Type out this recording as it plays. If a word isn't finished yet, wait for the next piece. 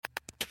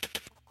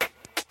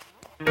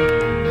The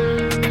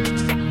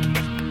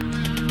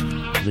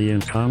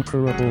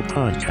Incomparable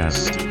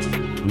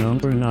Podcast,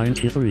 number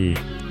 93,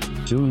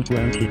 June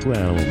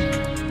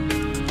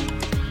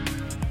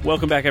 2012.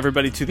 Welcome back,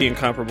 everybody, to the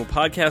Incomparable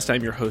Podcast.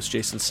 I'm your host,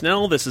 Jason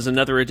Snell. This is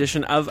another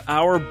edition of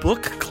our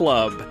book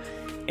club.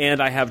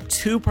 And I have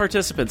two brave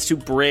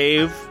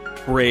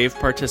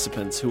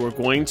participants who are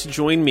going to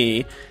join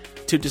me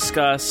to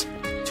discuss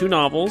two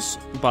novels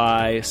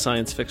by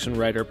science fiction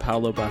writer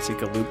Paolo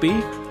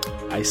Bacigalupi.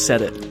 I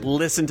said it.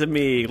 Listen to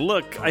me.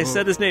 Look, I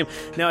said his name.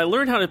 Now, I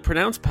learned how to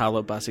pronounce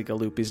Paolo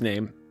Bacigalupi's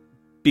name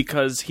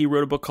because he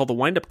wrote a book called The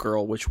Wind-Up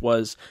Girl, which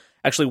was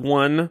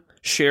actually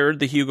shared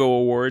the Hugo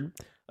Award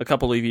a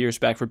couple of years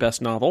back for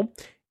Best Novel.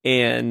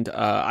 And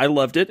I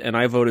loved it, and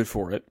I voted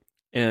for it.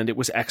 And it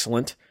was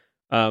excellent.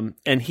 And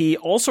he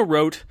also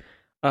wrote,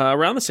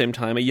 around the same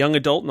time, a young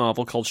adult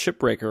novel called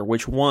Shipbreaker,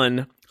 which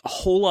won a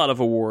whole lot of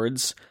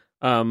awards.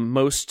 It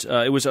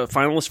was a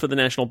finalist for the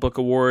National Book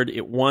Award.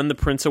 It won the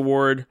Prince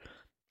Award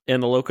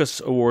and the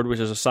Locus Award, which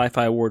is a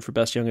sci-fi award for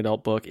Best Young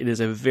Adult Book. It is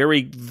a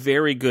very,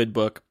 very good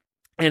book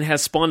and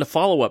has spawned a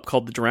follow-up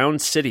called The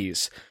Drowned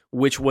Cities,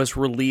 which was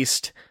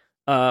released,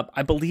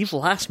 I believe,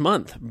 last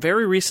month,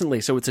 very recently.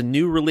 So it's a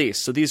new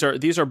release. So these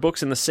are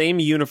books in the same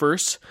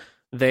universe.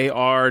 They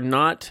are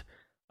not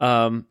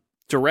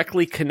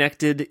directly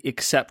connected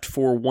except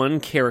for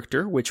one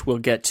character, which we'll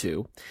get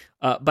to.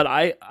 But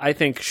I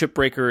think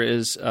Shipbreaker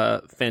is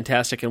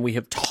fantastic, and we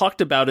have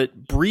talked about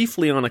it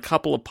briefly on a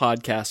couple of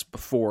podcasts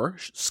before.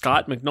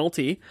 Scott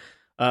McNulty,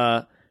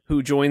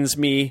 who joins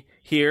me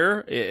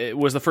here,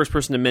 was the first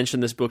person to mention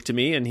this book to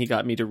me, and he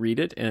got me to read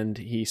it, and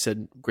he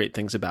said great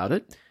things about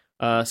it.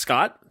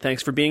 Scott,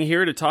 thanks for being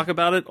here to talk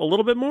about it a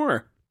little bit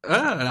more.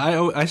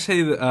 I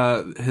say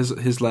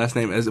his last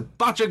name as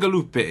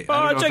Bacigalupi.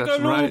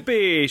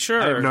 Bacigalupi, right.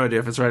 Sure. I have no idea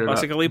if it's right or not.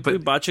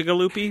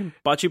 Bacigalupi,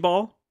 Bocce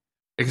Ball.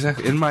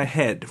 Exactly. In my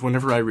head,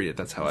 whenever I read it,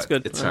 that's how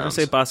it sounds.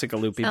 I say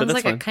Bacigalupi, but that's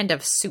like fine. A kind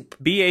of soup.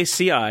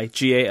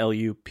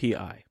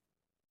 Bacigalupi.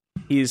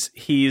 He's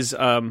his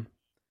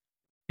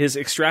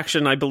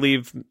extraction, I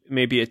believe,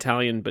 may be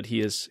Italian, but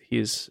he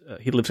lives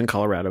in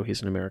Colorado.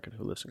 He's an American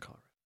who lives in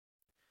Colorado.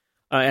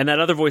 And that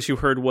other voice you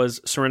heard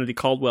was Serenity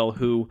Caldwell,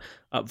 who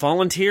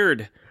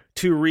volunteered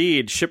to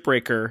read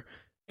Shipbreaker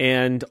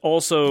and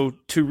also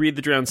to read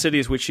The Drowned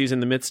Cities, which she's in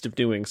the midst of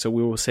doing. So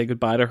we will say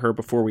goodbye to her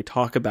before we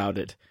talk about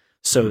it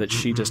so that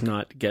she does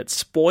not get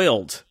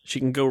spoiled. She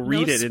can go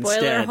read it instead.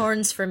 Spoiler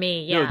horns for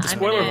me. Yeah, no, the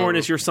spoiler horn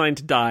is your sign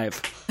to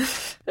dive.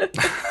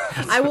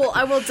 I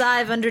will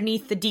dive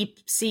underneath the deep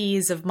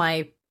seas of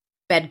my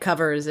bed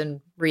covers and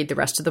read the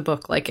rest of the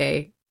book like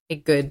a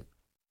good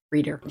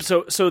reader.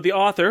 So the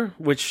author,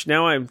 which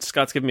now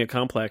Scott's giving me a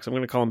complex. I'm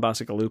going to call him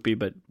Bacigalupi,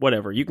 but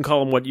whatever. You can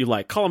call him what you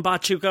like. Call him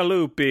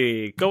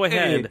Bacigalupi. Go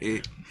ahead.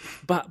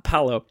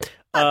 Paolo.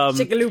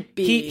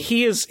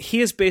 He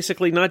is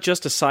basically not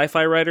just a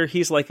sci-fi writer.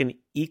 He's like an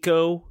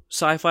eco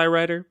sci-fi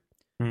writer.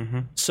 Mm-hmm.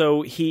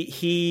 So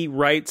he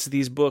writes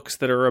these books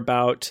that are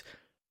about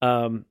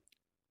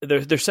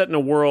they're set in a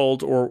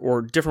world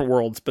or different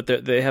worlds, but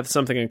they have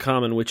something in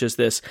common, which is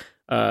this.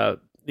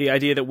 The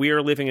idea that we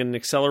are living in an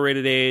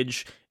accelerated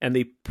age and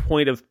the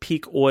point of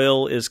peak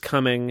oil is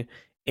coming.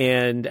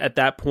 And at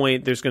that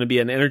point, there's going to be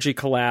an energy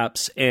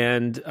collapse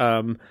and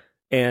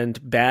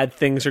bad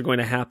things are going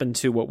to happen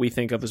to what we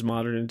think of as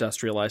modern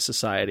industrialized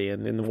society.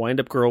 And in The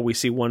Wind-Up Girl, we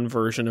see one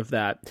version of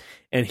that.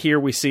 And here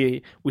we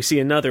see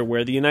another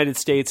where the United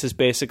States has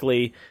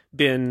basically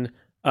been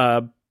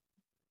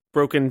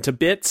broken to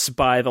bits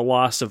by the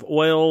loss of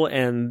oil.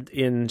 And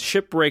in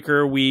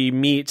Shipbreaker, we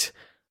meet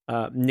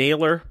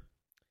Naylor.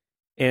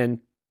 And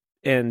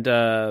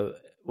Naylor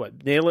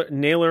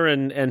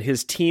and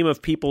his team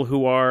of people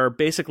who are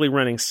basically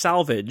running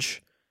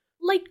salvage,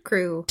 light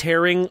crew,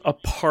 tearing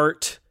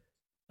apart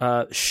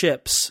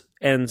ships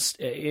and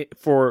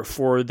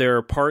for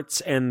their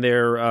parts and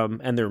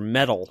their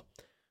metal,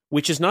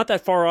 which is not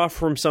that far off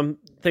from some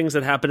things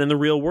that happen in the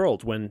real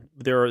world. When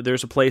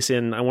there's a place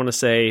in, I want to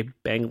say,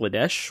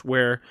 Bangladesh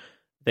where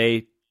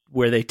they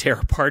tear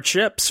apart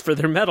ships for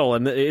their metal,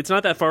 and it's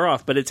not that far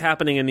off, but it's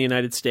happening in the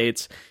United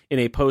States in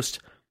a post,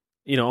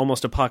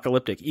 almost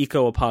apocalyptic,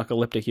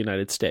 eco-apocalyptic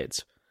United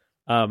States.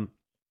 For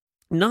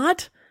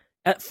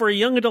a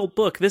young adult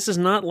book, this is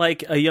not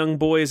like a young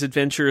boy's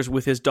adventures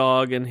with his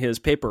dog and his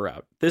paper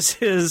route. This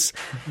is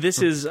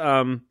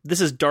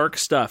dark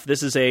stuff.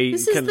 This is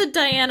the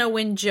Diana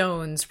Wynne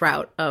Jones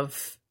route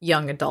of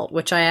young adult,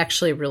 which I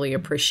actually really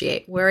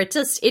appreciate, where it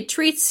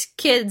treats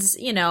kids,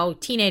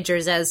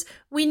 teenagers as,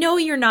 we know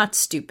you're not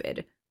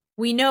stupid.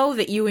 We know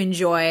that you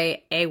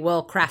enjoy a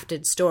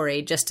well-crafted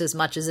story just as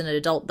much as an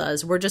adult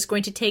does. We're just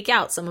going to take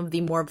out some of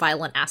the more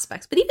violent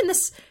aspects. But even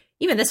this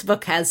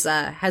book has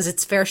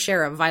its fair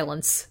share of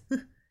violence.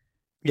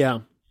 Yeah.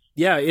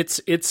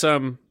 It's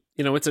a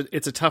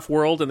tough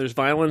world, and there's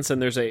violence,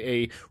 and there's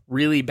a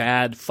really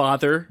bad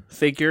father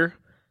figure.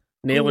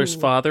 Naylor's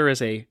father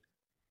is a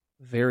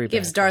very bad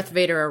gives Darth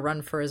Vader a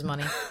run for his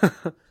money.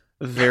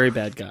 Very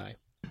bad guy.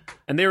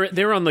 And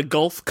they're on the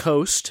Gulf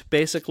Coast,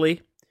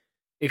 basically.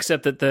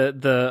 except that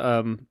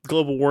the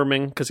global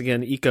warming, because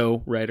again,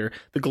 eco writer,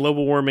 the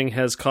global warming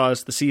has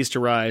caused the seas to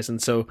rise,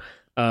 and so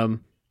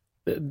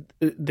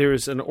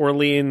there's an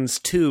Orleans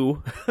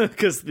 2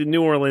 because the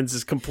New Orleans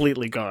is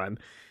completely gone.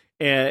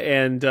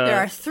 And there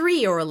are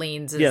 3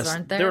 Orleanses, yes,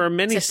 aren't there? There are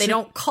many. Except they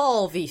don't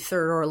call the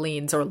third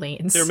Orleans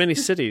Orleans. There are many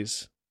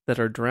cities that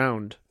are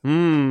drowned.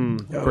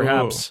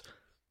 Perhaps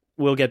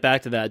we'll get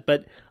back to that.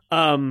 But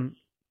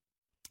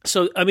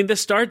so I mean,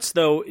 this starts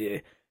though.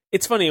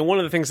 It's funny, and one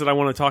of the things that I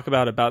want to talk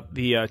about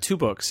the 2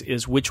 books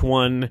is which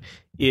one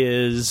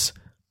is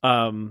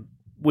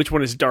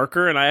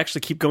darker, and I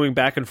actually keep going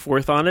back and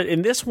forth on it.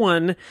 In this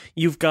one,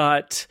 you've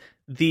got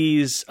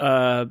these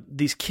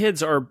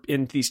kids are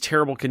in these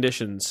terrible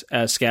conditions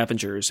as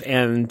scavengers,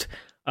 and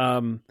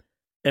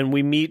when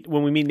we meet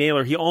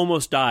Naylor, he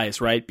almost dies,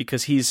 right?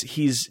 Because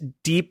he's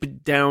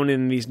deep down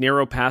in these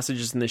narrow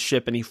passages in the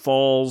ship, and he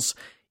falls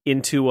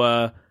into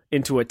a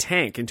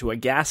tank, into a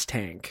gas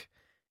tank,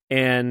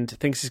 and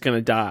thinks he's going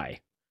to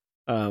die.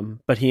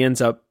 But he ends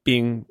up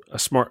being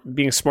smart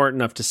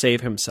enough to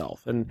save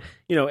himself, and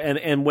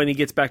and when he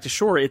gets back to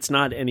shore, it's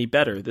not any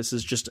better. This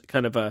is just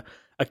kind of a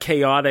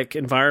chaotic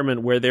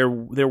environment where they're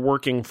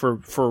working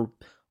for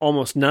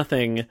almost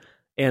nothing,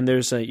 and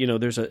there's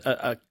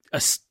a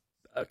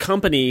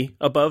company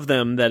above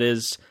them that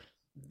is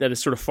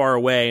sort of far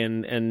away,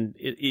 and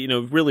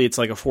really it's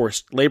like a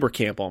forced labor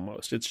camp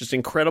almost. It's just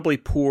incredibly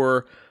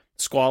poor,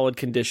 squalid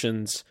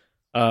conditions.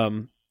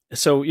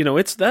 So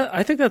it's that.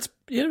 I think that's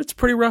it's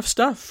pretty rough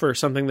stuff for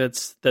something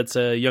that's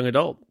a young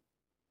adult.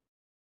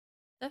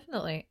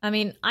 Definitely. I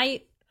mean,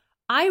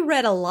 I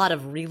read a lot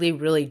of really,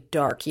 really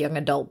dark young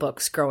adult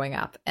books growing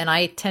up, and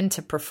I tend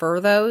to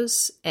prefer those.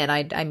 And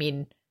I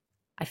mean,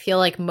 I feel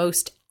like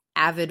most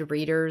avid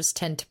readers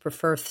tend to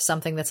prefer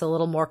something that's a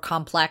little more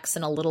complex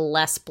and a little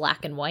less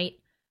black and white.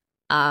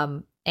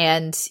 And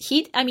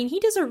he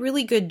does a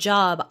really good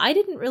job. I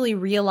didn't really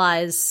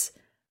realize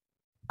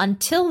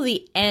until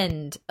the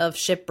end of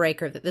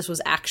Shipbreaker that this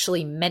was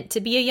actually meant to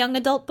be a young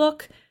adult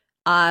book,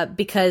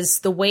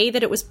 because the way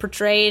that it was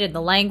portrayed and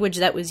the language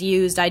that was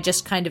used, I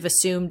just kind of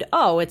assumed,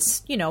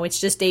 it's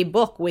just a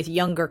book with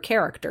younger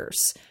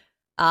characters.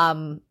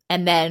 And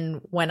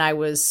then when I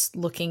was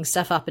looking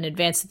stuff up in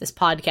advance of this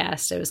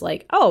podcast, I was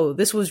like, oh,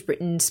 this was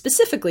written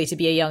specifically to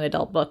be a young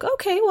adult book.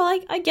 Okay,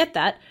 well, I get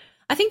that.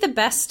 I think the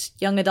best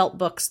young adult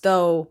books,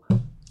 though,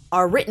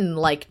 are written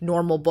like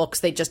normal books.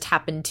 They just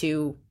happen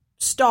to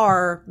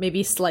star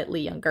maybe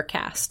slightly younger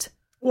cast.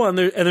 Well, and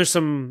there's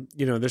some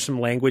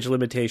language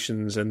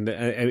limitations, and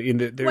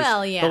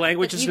the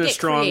language isn't as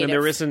strong,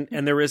 creative.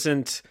 and there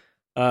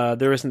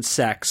isn't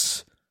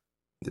sex,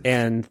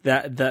 and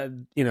that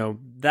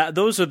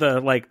those are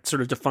the like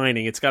sort of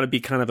defining. It's got to be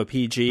kind of a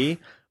PG,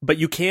 but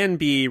you can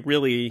be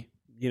really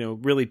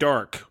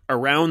dark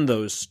around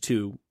those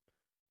 2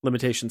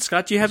 limitations.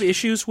 Scott, do you have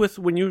issues with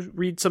when you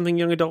read something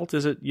young adult?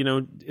 Is it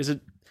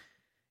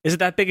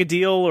that big a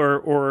deal,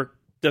 or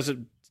does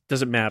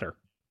it matter?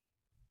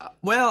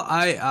 Well,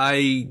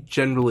 I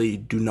generally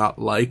do not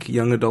like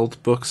young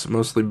adult books,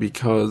 mostly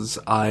because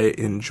I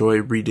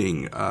enjoy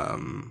reading.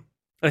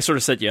 I sort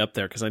of set you up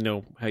there because I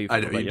know how you feel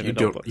about young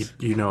adult books.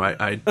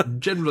 I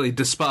generally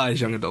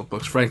despise young adult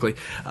books, frankly.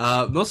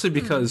 Mostly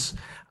because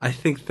I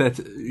think that,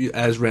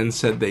 as Ren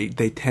said, they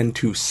tend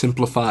to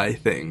simplify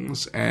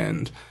things,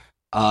 and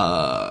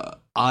I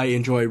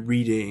enjoy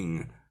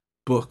reading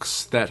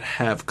books that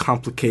have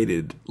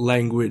complicated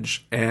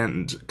language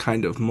and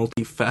kind of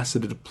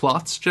multifaceted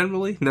plots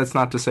generally. And that's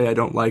not to say I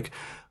don't like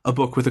a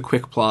book with a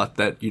quick plot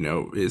that,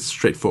 is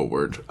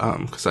straightforward,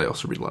 because I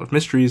also read a lot of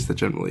mysteries that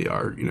generally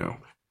are,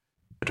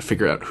 to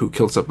figure out who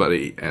killed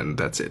somebody and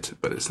that's it.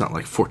 But it's not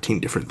like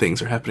 14 different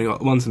things are happening all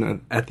at once,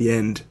 and at the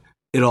end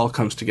it all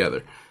comes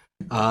together.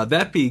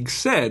 That being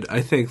said,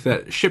 I think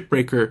that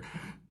Shipbreaker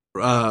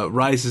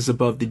rises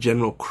above the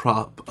general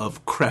crop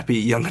of crappy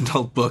young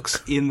adult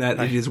books in that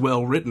it is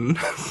well written.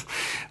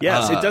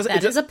 Yes, it does.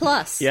 That is a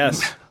plus.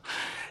 Yes.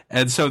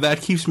 And so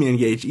that keeps me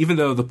engaged, even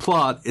though the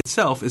plot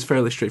itself is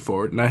fairly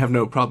straightforward, and I have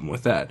no problem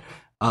with that.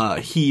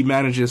 He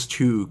manages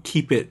to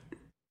keep it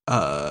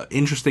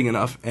interesting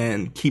enough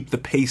and keep the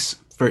pace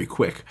very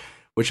quick,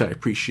 which I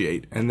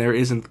appreciate. And there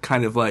isn't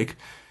kind of like,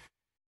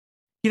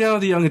 the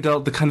young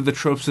adult, the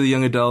tropes of the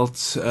young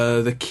adults.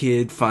 The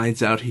kid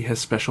finds out he has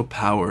special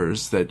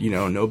powers that,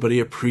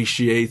 nobody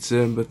appreciates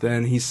him, but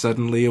then he's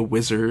suddenly a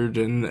wizard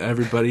and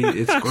everybody,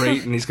 it's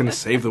great, and he's going to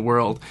save the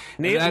world.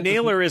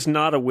 Naylor is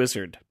not a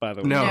wizard, by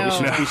the way.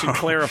 No. We should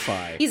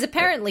clarify. He's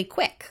apparently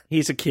quick.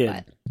 He's a kid.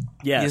 But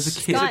yes. He's a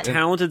kid. He's a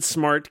talented,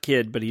 smart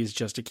kid, but he's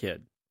just a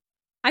kid.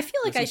 I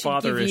feel like I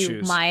should give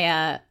you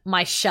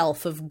my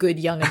shelf of good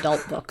young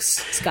adult books,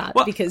 Scott,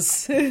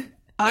 because...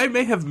 I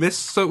may have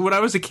missed. So when I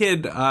was a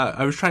kid,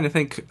 I was trying to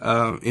think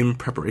in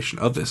preparation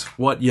of this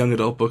what young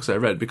adult books I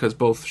read, because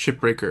both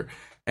Shipbreaker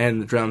and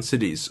The Drowned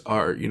Cities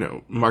are,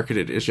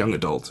 marketed as young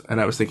adult.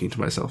 And I was thinking to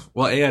myself,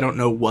 well, I don't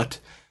know what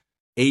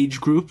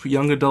age group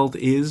young adult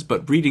is,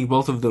 but reading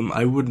both of them,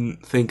 I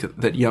wouldn't think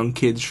that young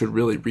kids should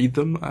really read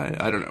them.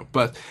 I don't know,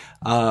 but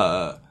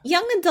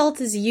young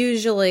adult is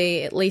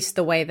usually, at least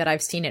the way that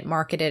I've seen it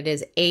marketed,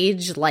 is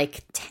age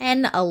like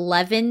 10,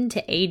 11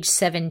 to age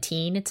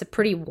 17. It's a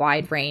pretty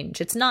wide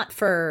range. It's not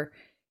for,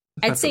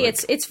 I'd say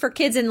it's for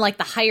kids in like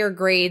the higher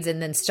grades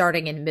and then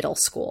starting in middle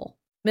school.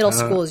 Middle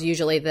school is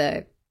usually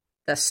the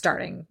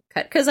starting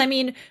cut. Because, I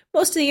mean,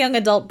 most of the young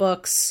adult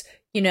books,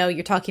 you know,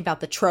 you're talking about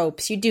the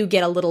tropes. You do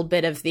get a little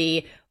bit of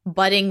the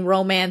budding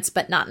romance,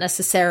 but not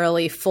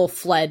necessarily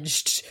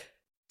full-fledged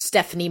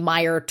Stephanie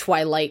Meyer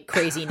Twilight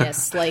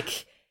craziness.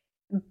 Like,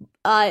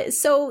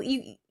 so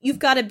you've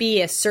got to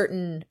be a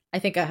certain, I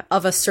think,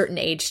 of a certain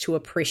age to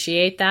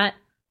appreciate that.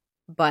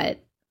 But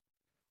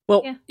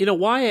well, yeah. You know,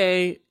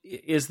 YA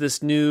is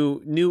this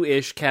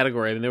new-ish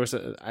category. I mean,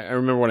 I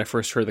remember when I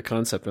first heard the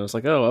concept, and I was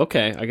like, oh,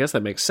 okay, I guess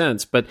that makes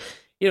sense. But,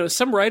 you know,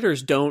 some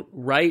writers don't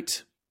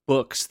write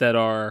books that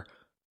are,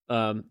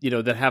 you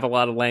know, that have a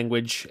lot of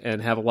language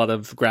and have a lot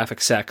of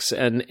graphic sex.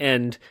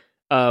 And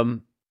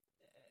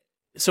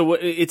so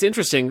it's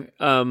interesting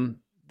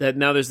that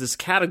now there's this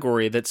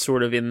category that's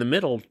sort of in the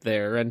middle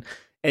there. And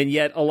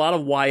yet a lot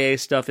of YA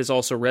stuff is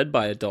also read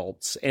by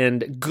adults.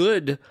 And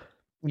good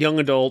young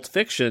adult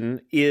fiction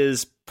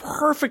is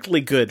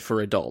perfectly good for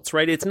adults,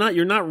 right? It's not,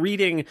 you're not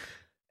reading,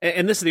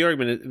 and this is the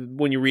argument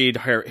when you read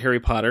Harry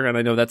Potter, and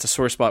I know that's a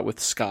sore spot with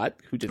Scott,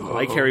 who didn't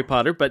like Harry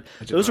Potter, but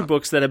those are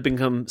books that have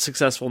become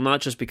successful not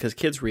just because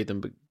kids read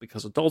them, but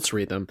because adults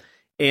read them.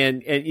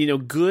 And you know,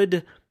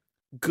 good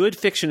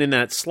fiction in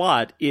that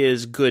slot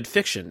is good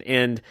fiction.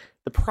 And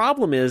the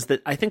problem is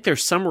that I think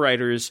there's some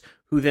writers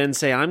who then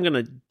say, I'm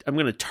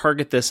gonna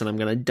target this and I'm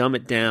gonna dumb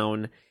it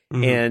down.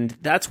 Mm-hmm. And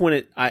that's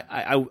when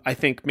I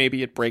think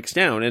maybe it breaks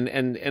down.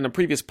 And in a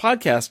previous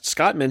podcast,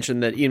 Scott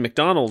mentioned that Ian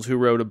McDonald, who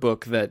wrote a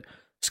book that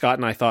Scott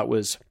and I thought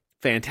was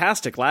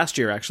fantastic last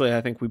year, actually,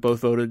 I think we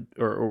both voted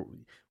or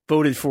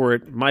voted for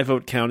it. My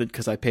vote counted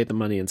because I paid the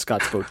money, and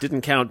Scott's vote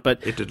didn't count.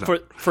 But it did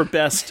not. for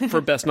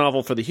best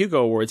novel for the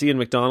Hugo Awards, Ian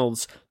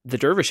McDonald's The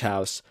Dervish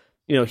House,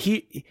 you know,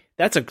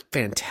 that's a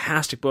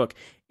fantastic book.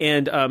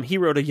 And he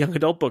wrote a young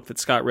adult book that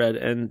Scott read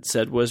and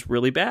said was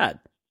really bad.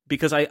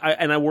 Because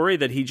I worry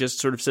that he just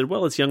sort of said,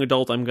 well, it's young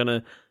adult. I'm going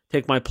to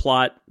take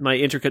my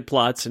intricate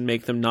plots and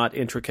make them not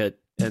intricate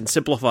and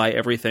simplify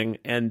everything,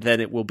 and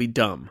then it will be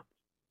dumb,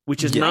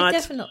 which is not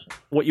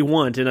what you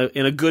want in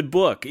a good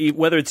book.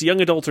 Whether it's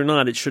young adult or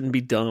not, it shouldn't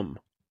be dumb.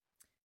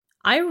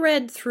 I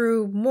read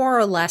through more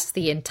or less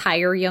the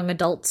entire young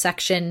adult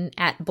section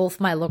at both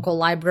my local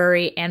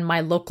library and my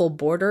local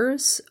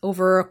Borders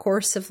over a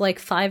course of like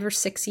 5 or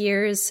 6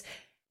 years.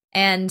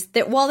 And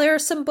that while there are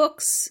some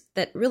books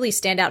that really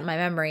stand out in my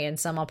memory, and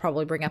some I'll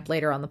probably bring up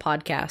later on the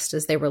podcast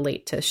as they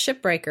relate to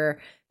Shipbreaker,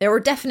 there were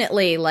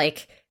definitely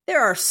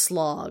there are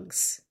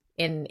slogs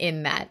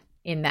in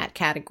that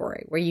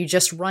category where you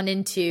just run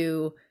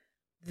into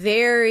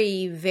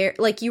very, very,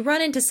 you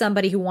run into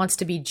somebody who wants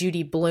to be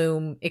Judy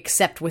Blume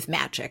except with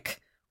magic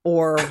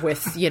or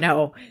with, you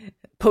know,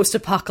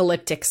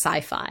 post-apocalyptic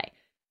sci-fi.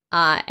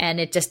 And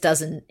it just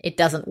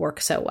doesn't work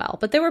so well.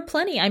 But there were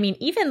plenty. I mean,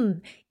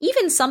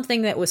 even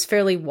something that was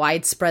fairly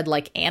widespread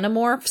like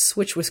Animorphs,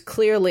 which was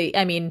clearly,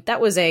 I mean,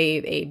 that was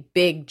a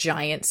big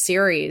giant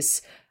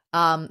series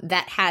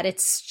that had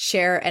its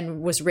share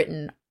and was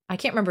written. I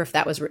can't remember if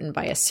that was written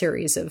by a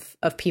series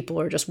of people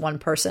or just one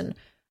person.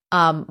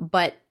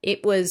 But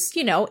it was,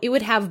 you know, it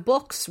would have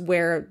books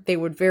where they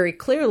would very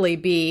clearly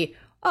be,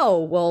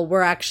 oh, well,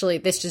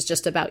 this is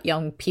just about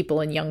young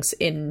people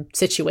in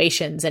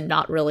situations and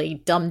not really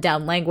dumbed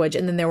down language.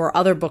 And then there were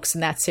other books in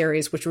that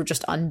series which were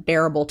just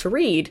unbearable to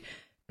read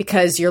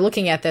because you're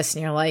looking at this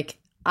and you're like,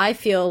 I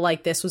feel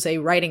like this was a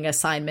writing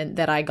assignment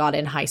that I got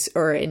in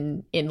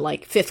in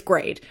like 5th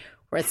grade,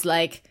 where it's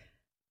like,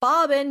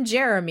 Bob and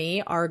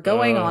Jeremy are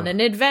going on an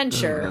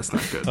adventure. That's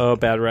not good. Oh,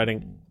 bad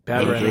writing.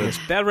 Bad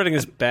writing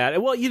is bad.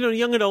 Well, you know,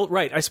 young adult,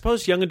 right. I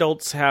suppose young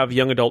adults have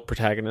young adult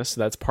protagonists.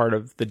 That's part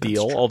of the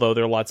deal, although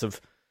there are lots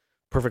of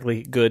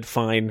perfectly good,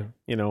 fine,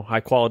 you know,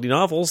 high-quality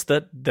novels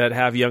that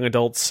have young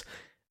adults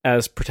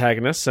as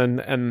protagonists, and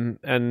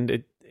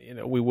it, you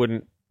know, we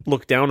wouldn't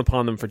look down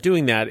upon them for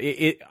doing that.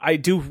 I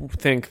do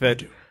think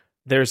that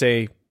there's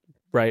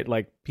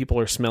people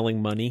are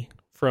smelling money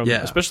from,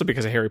 especially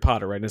because of Harry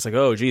Potter, right? And it's like,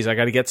 oh, geez, I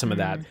got to get some of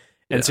that.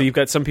 And so you've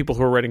got some people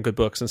who are writing good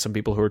books and some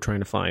people who are trying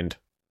to find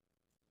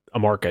a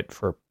market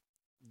for,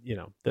 you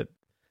know, that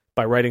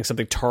by writing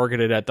something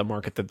targeted at the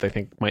market that they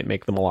think might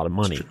make them a lot of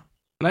money.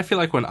 And I feel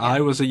like when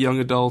I was a young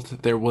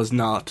adult, there was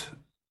not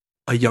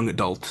a young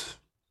adult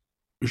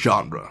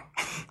genre.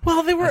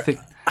 Well, there were.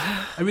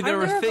 There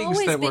were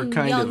things that were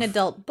kind young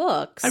adult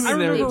books. I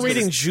remember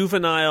reading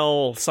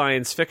juvenile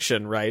science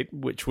fiction, right,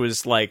 which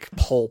was like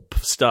pulp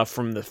stuff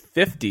from the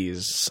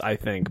 50s. I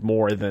think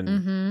more than.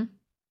 Mm-hmm.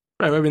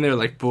 Right. I mean, they were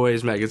like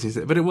boys' magazines,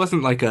 but it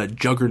wasn't like a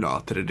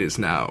juggernaut that it is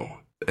now.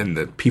 And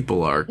that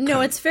people are... No,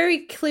 it's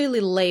very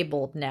clearly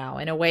labeled now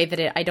in a way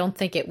that I don't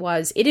think it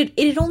was. It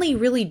had only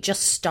really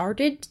just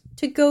started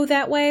to go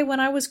that way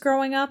when I was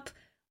growing up.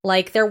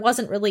 Like, there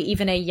wasn't really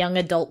even a young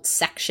adult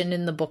section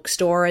in the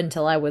bookstore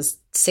until I was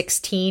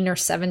 16 or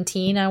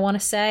 17, I want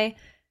to say.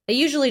 They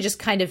usually just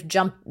kind of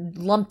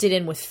lumped it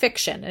in with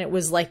fiction, and it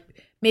was like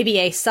maybe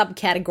a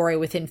subcategory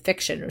within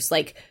fiction. It was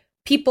like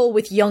people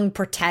with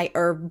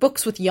or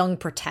books with young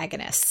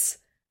protagonists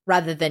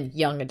rather than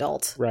young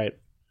adult. Right.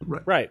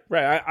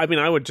 I mean,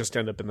 I would just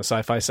end up in the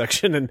sci-fi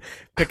section and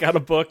pick out a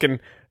book, and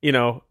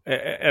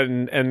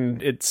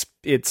and it's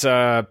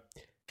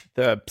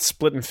the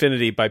Split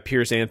Infinity by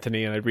Piers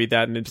Anthony, and I'd read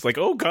that, and it's like,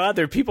 oh god,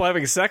 there are people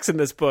having sex in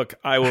this book.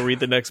 I will read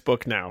the next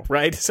book now,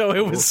 right? So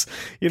it was,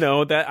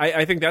 that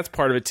I think that's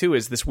part of it too.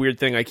 Is this weird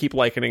thing? I keep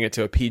likening it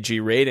to a PG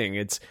rating.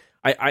 It's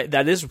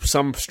that is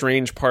some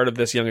strange part of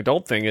this young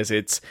adult thing. Is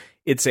it's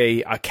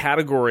a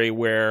category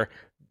where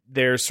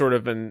there's sort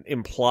of an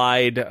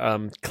implied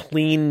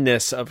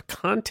cleanness of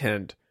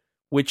content,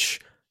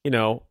 which,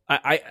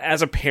 I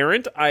as a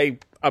parent, I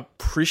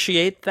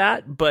appreciate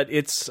that, but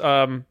it's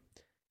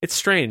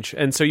strange.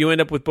 And so you end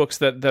up with books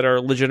that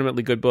are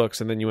legitimately good books,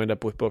 and then you end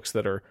up with books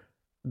that are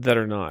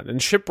not. And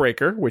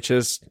Shipbreaker, which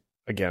is,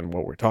 again,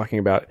 what we're talking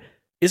about,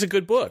 is a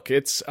good book.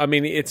 It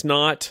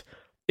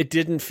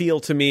didn't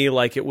feel to me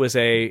like it was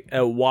a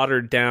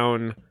watered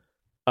down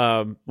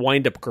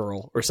Wind-Up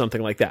Girl or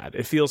something like that.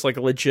 It feels like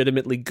a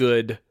legitimately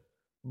good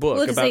book.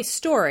 Well, it is a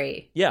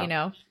story.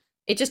 Yeah.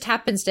 It just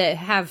happens to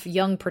have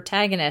young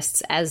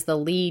protagonists as the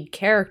lead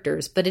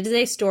characters, but it is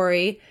a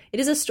story. It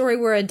is a story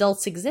where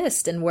adults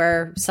exist, and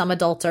where some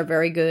adults are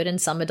very good and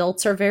some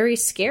adults are very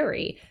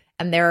scary,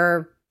 and there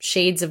are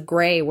shades of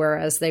gray,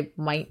 whereas they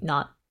might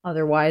not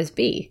otherwise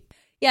be.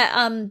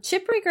 Yeah,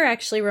 Shipbreaker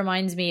actually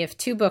reminds me of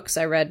two books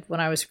I read when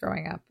I was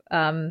growing up.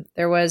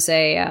 There was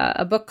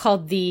a book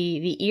called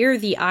The Ear,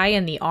 the Eye,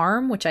 and the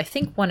Arm, which I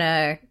think won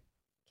a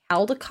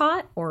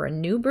Caldecott or a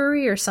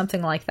Newbery or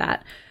something like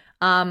that,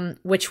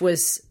 which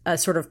was a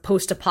sort of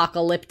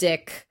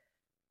post-apocalyptic,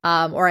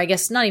 or I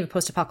guess not even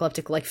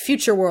post-apocalyptic, like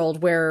future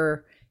world,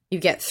 where you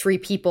get three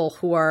people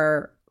who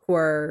are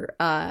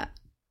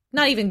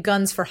not even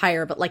guns for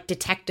hire, but like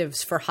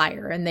detectives for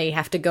hire, and they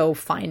have to go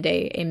find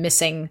a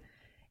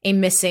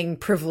missing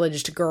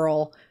privileged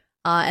girl.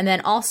 And then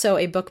also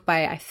a book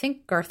by, I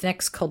think, Garth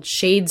Nix called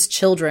Shade's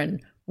Children,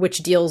 which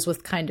deals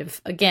with kind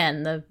of,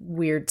 again, the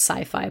weird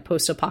sci-fi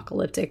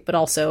post-apocalyptic, but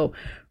also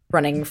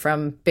running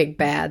from big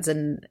bads.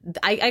 And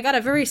I got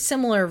a very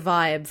similar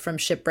vibe from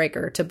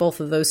Shipbreaker to both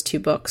of those two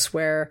books,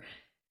 where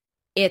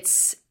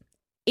it's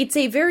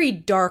a very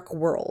dark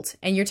world,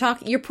 and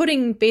you're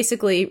putting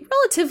basically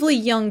relatively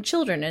young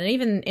children. And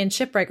even in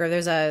Shipbreaker,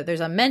 there's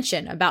a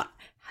mention about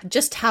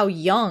just how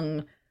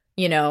young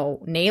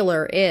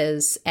Naylor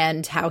is,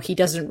 and how he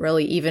doesn't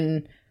really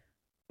even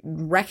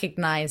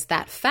recognize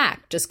that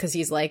fact, just because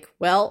he's like,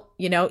 well,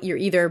 you're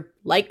either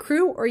light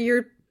crew or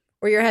you're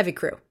heavy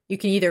crew. You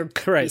can either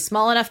be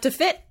small enough to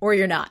fit or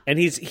you're not. And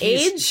he's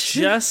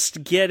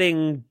just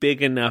getting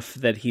big enough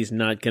that he's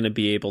not going to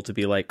be able to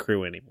be light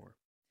crew anymore.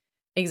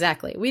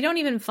 Exactly. We don't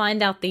even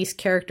find out these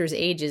characters'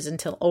 ages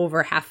until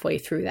over halfway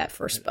through that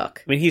first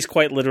book. I mean, he's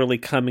quite literally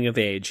coming of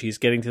age. He's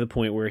getting to the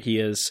point where he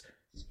is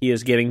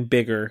getting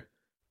bigger.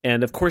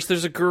 And of course,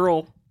 there's a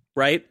girl,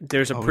 right?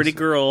 There's a pretty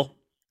girl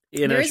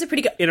in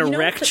a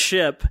wrecked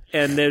ship,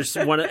 and there's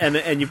one,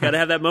 and you've got to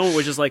have that moment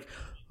which is like,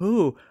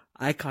 ooh,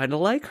 I kind of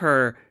like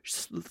her.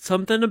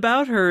 Something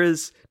about her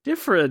is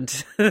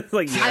different.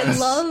 Like, yes. I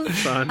love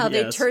how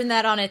they turn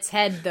that on its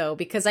head, though,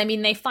 because I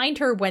mean, they find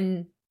her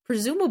when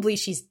presumably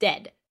she's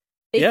dead.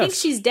 They think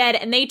she's dead,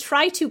 and they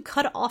try to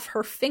cut off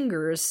her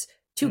fingers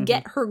to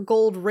get her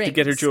gold rings, to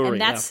get her jewelry.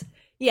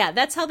 And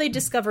that's how they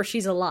discover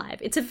she's alive.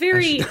 It's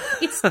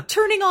it's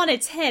turning on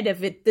its head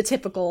of the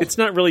typical. It's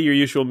not really your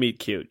usual meet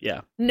cute,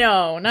 yeah.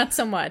 No, not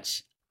so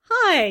much.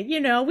 Hi,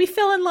 we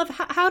fell in love.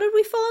 How did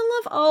we fall in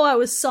love? Oh, I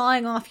was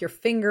sawing off your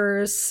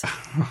fingers.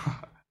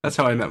 That's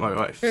how I met my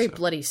wife. Very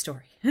bloody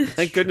story.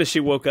 Thank goodness she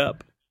woke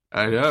up.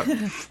 I know.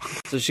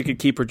 So she could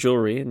keep her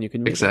jewelry, and you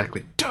can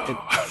exactly.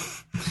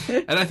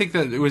 And I think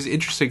that it was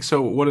interesting.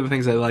 So one of the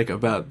things I like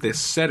about this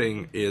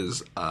setting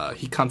is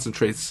he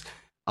concentrates.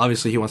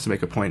 Obviously, he wants to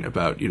make a point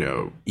about,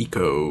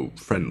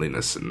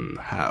 eco-friendliness and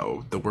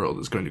how the world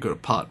is going to go to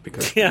pot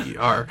because we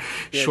are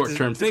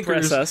short-term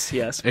thinkers. Us,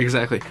 yes.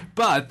 Exactly.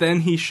 But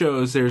then he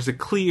shows there's a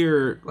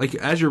clear, like,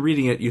 as you're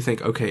reading it, you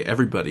think, okay,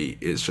 everybody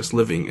is just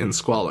living in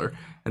squalor.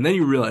 And then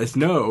you realize,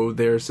 no,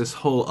 there's this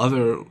whole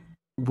other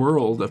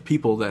world of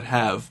people that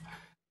have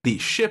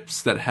these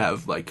ships that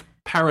have, like,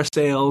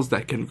 parasails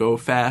that can go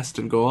fast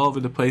and go all over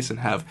the place and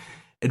have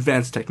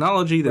advanced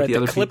technology that the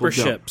other clipper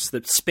people don't. Ships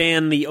that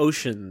span the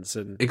oceans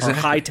and are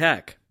high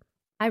tech.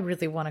 I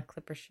really want a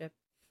clipper ship.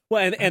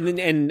 Well, and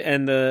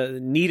the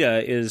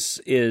Nita is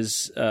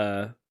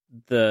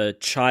the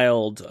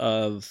child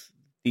of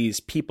these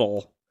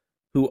people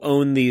who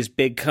own these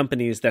big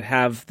companies that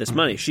have this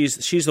money.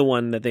 She's the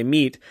one that they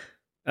meet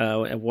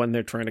when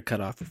they're trying to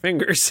cut off their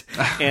fingers,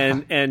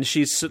 and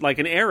she's like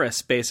an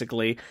heiress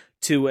basically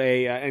to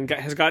and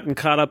has gotten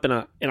caught up in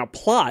a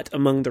plot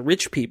among the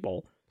rich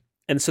people.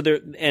 And so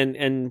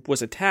and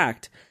was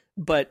attacked,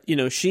 but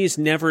she's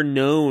never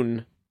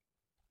known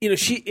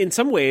she, in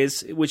some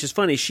ways, which is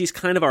funny, she's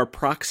kind of our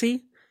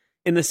proxy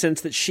in the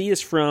sense that she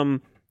is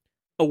from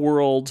a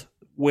world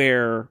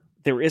where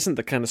there isn't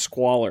the kind of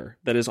squalor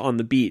that is on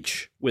the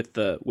beach with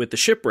the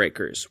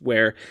shipbreakers,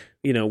 where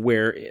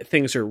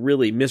things are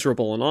really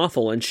miserable and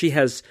awful, and she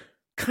has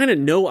kind of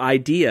no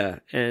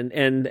idea,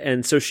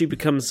 and so she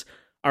becomes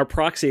our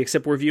proxy,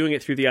 except we're viewing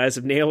it through the eyes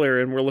of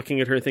Naylor, and we're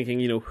looking at her thinking,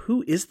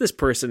 who is this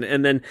person?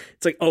 And then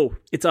it's like, oh,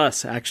 it's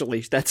us,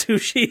 actually. That's who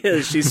she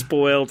is. She's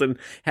spoiled and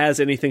has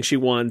anything she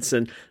wants,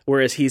 and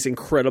whereas he's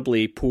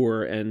incredibly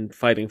poor and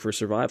fighting for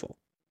survival.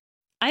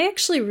 I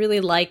actually really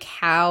like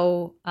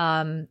how,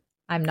 I'm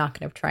not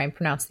going to try and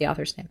pronounce the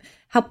author's name,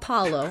 how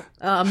Paulo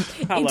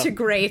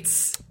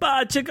integrates...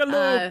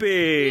 Bacicalope!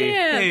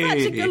 Hey.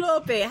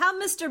 Bacicalope!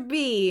 How Mr.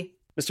 B...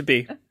 Mr.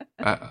 B.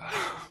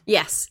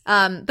 Yes,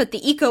 but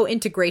the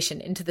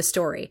eco-integration into the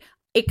story,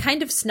 it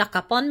kind of snuck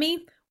up on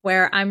me,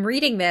 where I'm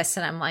reading this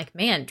and I'm like,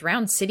 man,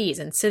 drowned cities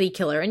and city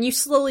killer, and you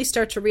slowly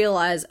start to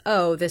realize,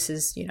 oh, this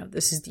is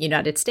the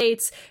United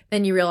States.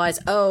 Then you realize,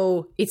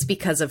 oh, it's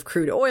because of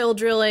crude oil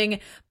drilling,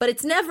 but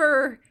it's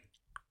never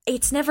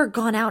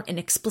gone out and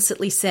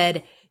explicitly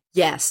said,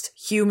 yes,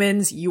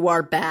 humans, you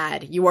are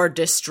bad. You are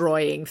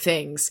destroying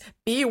things.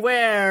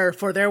 Beware,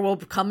 for there will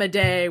come a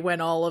day when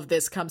all of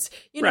this comes.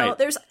 Right.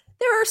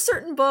 There are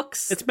certain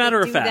books. It's matter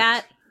that of do fact.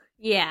 That.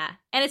 Yeah.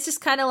 And it's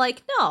just kind of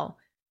like, no,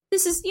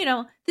 this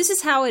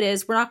is how it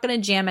is. We're not going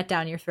to jam it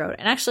down your throat.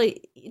 And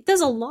actually, it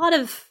does a lot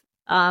of,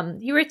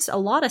 he writes a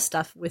lot of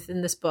stuff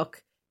within this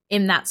book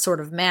in that sort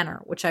of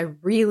manner, which I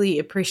really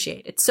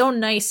appreciate. It's so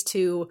nice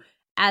to,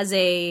 as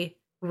a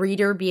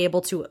reader, be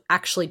able to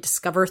actually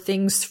discover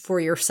things for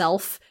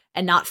yourself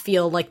and not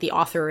feel like the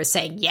author is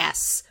saying,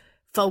 yes,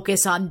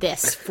 focus on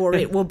this, for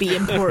it will be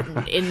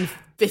important in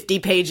 50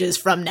 pages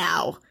from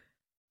now.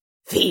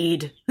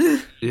 Feed.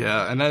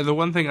 Yeah, and the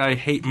one thing I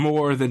hate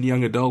more than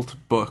young adult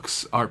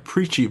books are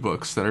preachy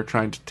books that are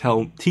trying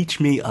to teach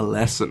me a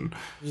lesson.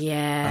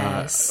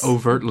 Yes.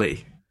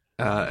 Overtly.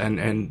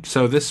 And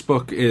so this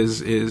book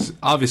is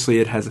obviously,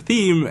 it has a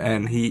theme,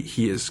 and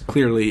he is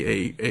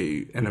clearly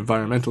an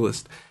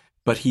environmentalist,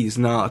 but he's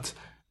not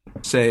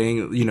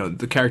saying,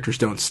 the characters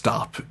don't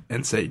stop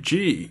and say,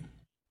 gee,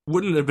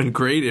 wouldn't it have been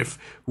great if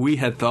we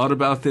had thought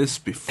about this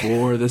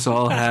before this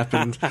all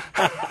happened?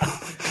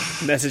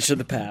 Message to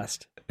the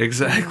past.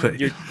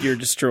 Exactly. You're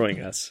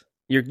destroying us.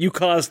 You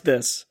caused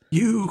this.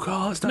 You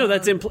caused. No,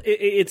 that's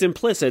it's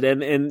implicit,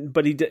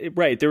 but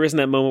right. There isn't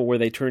that moment where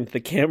they turn to the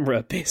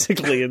camera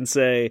basically and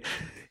say,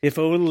 "If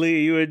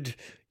only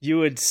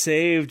you had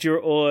saved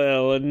your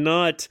oil and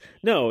not."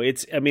 No,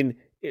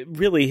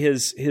 really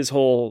his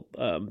whole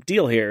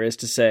deal here is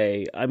to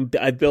say,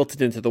 I built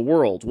it into the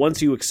world.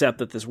 Once you accept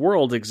that this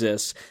world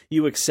exists,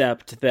 you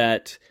accept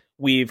that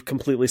we've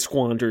completely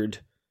squandered,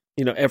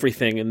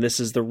 everything, and this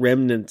is the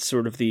remnant,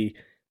 sort of the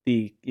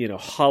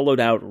hollowed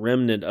out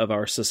remnant of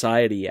our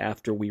society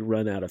after we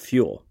run out of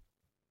fuel.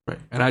 Right,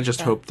 and I just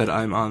hope that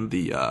I'm on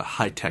the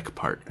high tech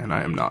part, and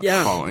I am not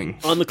falling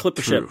on the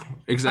clipper through. ship.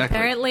 Exactly.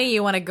 Apparently,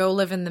 you want to go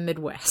live in the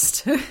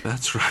Midwest.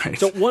 That's right.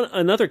 So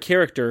another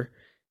character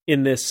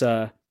in this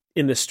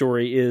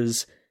story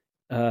is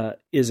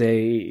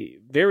a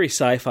very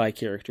sci-fi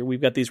character.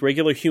 We've got these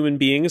regular human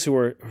beings who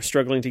are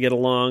struggling to get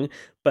along,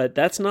 but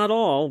that's not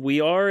all. We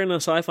are in a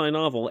sci-fi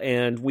novel,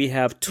 and we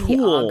have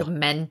Tool. The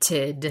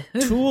augmented.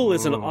 Tool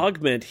is an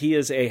augment. He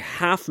is a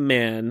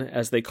half-man,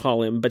 as they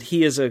call him, but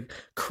he is a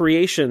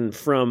creation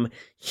from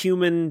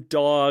human,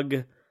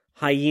 dog,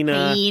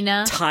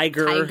 hyena,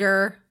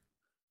 tiger,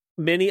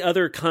 many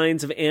other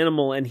kinds of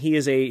animal, and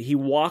he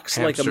walks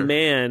hamster. like a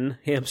man.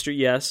 Hamster,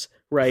 yes,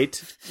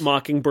 right.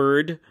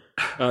 Mockingbird.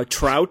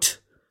 Trout,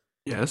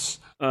 yes,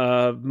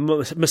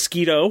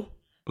 mosquito,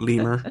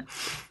 lemur.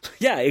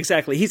 Yeah,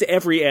 exactly. He's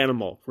every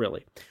animal,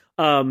 really.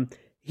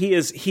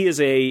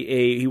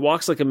 He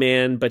walks like a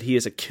man, but he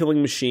is a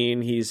killing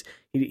machine. He's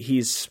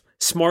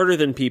smarter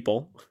than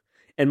people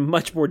and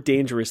much more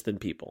dangerous than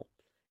people.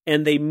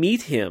 And they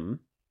meet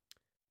him.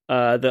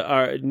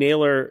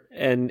 Naylor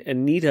and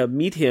Nita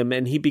meet him,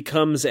 and he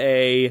becomes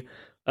their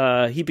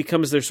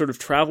sort of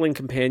traveling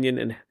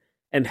companion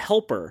and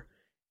helper.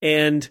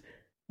 And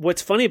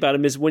what's funny about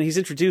him is when he's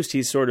introduced,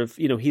 he's sort of,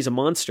 he's a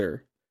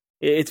monster.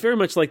 It's very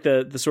much like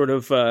the sort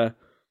of,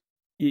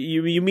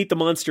 you meet the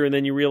monster and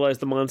then you realize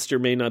the monster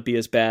may not be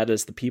as bad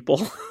as the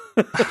people.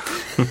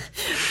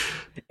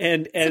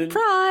 and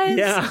surprise.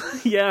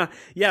 Yeah.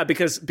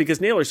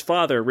 Because Naylor's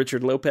father,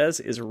 Richard Lopez,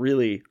 is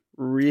really,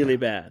 really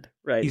bad.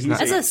 Right.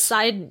 As a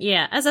side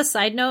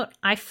note,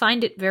 I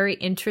find it very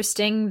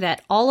interesting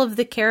that all of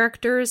the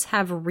characters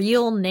have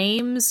real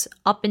names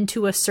up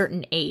into a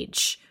certain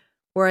age,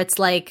 where it's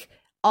like,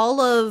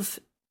 all of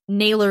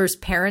Naylor's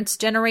parents'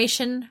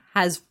 generation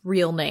has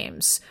real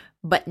names,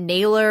 but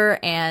Naylor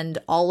and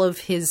all of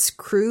his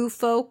crew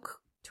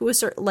folk to a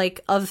certain,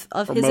 of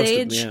his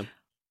age,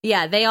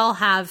 they all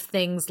have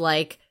things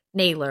like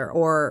Naylor,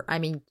 or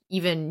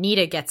even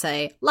Nita gets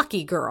a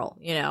lucky girl,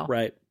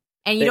 right?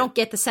 And you don't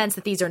get the sense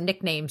that these are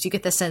nicknames. You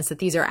get the sense that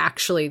these are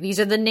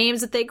the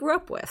names that they grew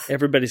up with.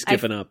 Everybody's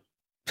given up.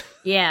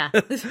 Yeah.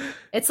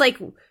 It's like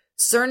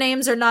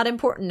surnames are not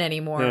important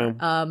anymore.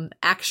 No.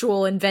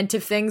 Actual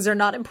inventive things are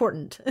not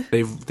important.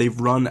 They've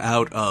run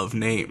out of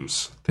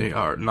names. They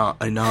are not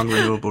a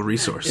non-renewable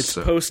resource.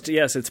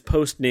 It's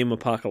post name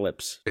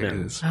apocalypse. It Yeah.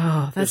 is.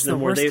 Oh, that's the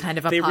worst kind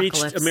of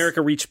apocalypse.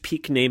 America reached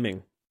peak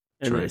naming.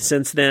 And right.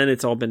 since then,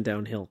 it's all been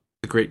downhill.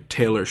 The great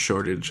Taylor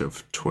shortage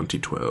of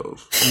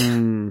 2012.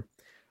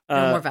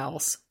 No more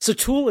vowels. So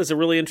Tool is a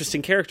really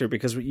interesting character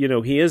because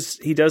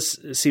he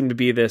does seem to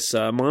be this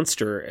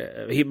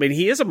monster.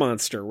 He is a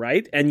monster,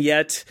 right? And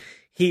yet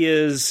he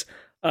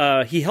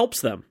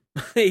helps them.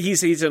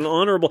 he's an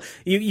honorable.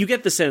 You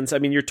get the sense. I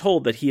mean, you're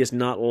told that he is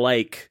not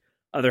like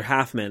other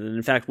half-men, and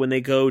in fact, when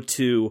they go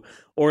to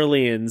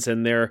Orleans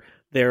and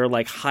they're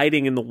like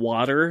hiding in the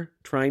water,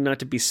 trying not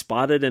to be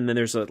spotted, and then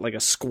there's a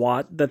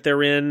squat that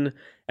they're in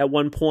at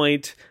one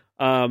point.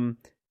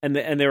 And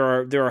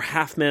there are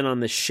half-men on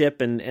the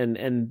ship,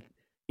 and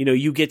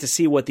you get to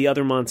see what the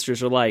other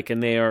monsters are like,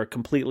 and they are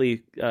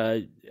completely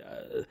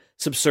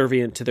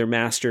subservient to their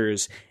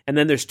masters. And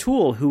then there's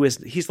Tool,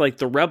 he's like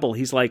the rebel.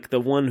 He's like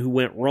the one who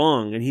went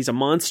wrong, and he's a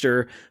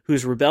monster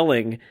who's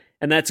rebelling.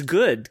 And that's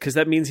good, because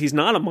that means he's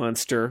not a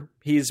monster.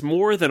 He's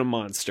more than a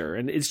monster.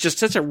 And it's just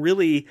such a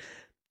really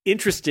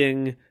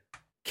interesting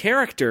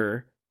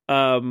character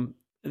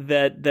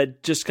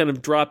that just kind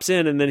of drops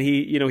in, and then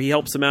he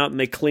helps them out, and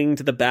they cling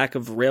to the back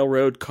of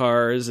railroad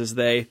cars as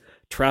they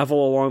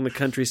travel along the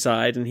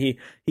countryside, and he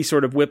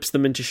sort of whips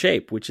them into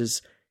shape, which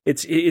is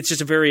it's just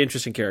a very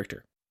interesting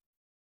character.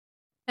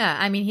 Yeah,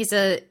 I mean he's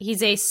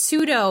a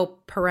pseudo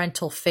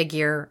parental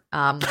figure.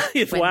 Wow,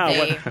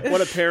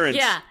 what a parent!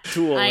 Yeah,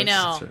 Tool. I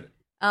know.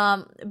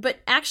 But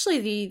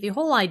actually, the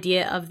whole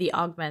idea of the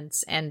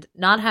augments, and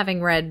not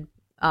having read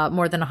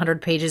more than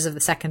 100 pages of the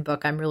second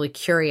book, I'm really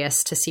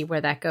curious to see where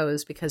that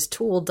goes, because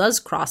Tool does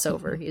cross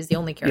over. He's the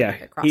only character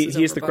that crosses over.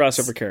 He's the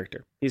crossover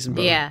character. He's in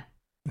both. Yeah.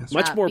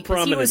 Much more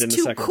prominent in the second.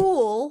 He was too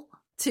cool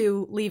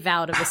to leave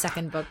out of the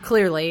second book,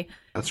 clearly.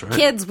 That's right.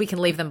 Kids, we can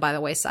leave them by the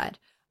wayside.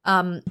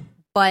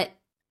 But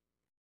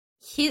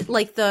he,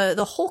 like,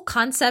 the whole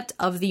concept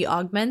of the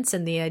augments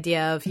and the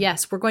idea of,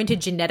 yes, we're going to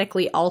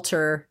genetically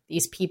alter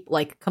these people,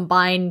 like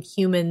combine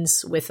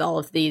humans with all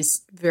of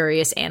these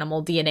various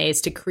animal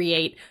DNAs to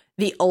create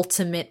the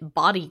ultimate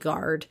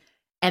bodyguard,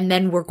 and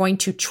then we're going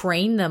to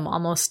train them,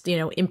 almost,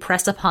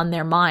 impress upon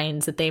their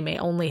minds that they may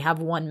only have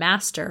one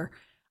master.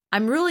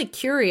 I'm really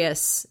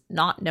curious,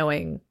 not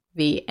knowing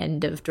the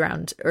end of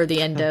Drowned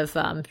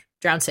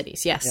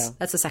Cities. Yes, yeah.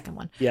 That's the second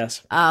one.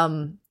 Yes.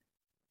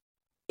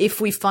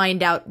 If we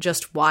find out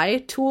just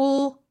why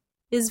Tool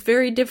is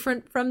very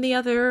different from the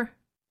other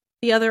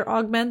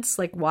augments,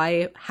 like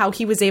how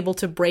he was able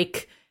to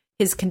break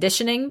his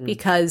conditioning,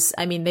 because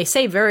I mean they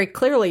say very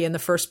clearly in the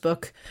first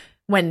book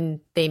when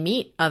they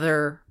meet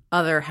other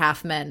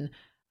half-men,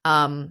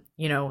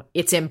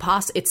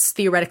 it's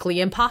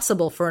theoretically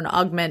impossible for an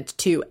augment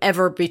to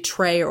ever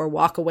betray or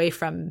walk away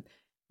from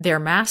their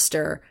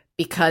master,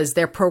 because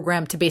they're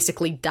programmed to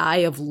basically die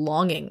of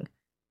longing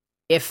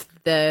if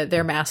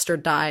their master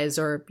dies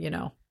or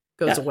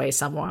goes away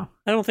somewhere.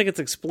 I don't think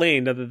it's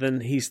explained, other than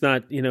he's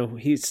not,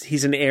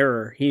 he's an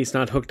error. He's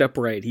not hooked up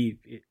right.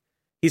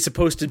 He's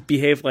supposed to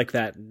behave like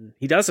that, and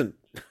he doesn't.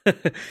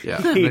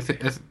 Yeah, and I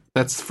think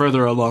that's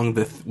further along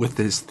with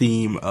this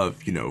theme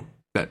of,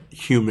 that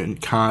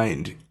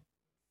humankind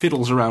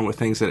fiddles around with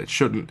things that it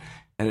shouldn't,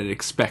 and it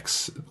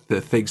expects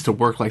the things to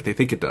work like they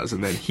think it does,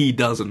 and then he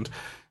doesn't.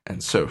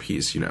 And so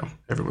he's,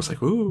 everyone's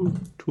like, ooh,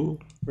 Tool.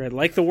 Right,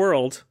 like the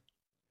world.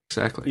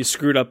 Exactly. You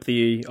screwed up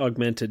the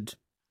augmented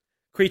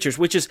creatures,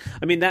 which is,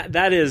 I mean,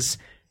 that is...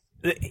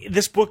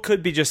 This book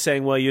could be just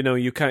saying, well,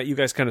 you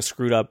guys kind of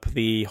screwed up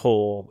the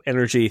whole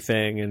energy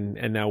thing,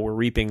 and now we're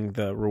reaping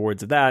the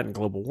rewards of that, and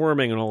global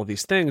warming and all of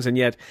these things. And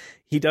yet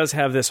he does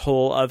have this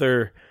whole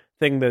other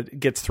thing that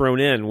gets thrown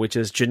in, which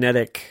is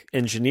genetic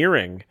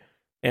engineering.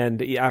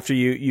 And after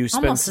you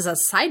spend almost as a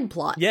side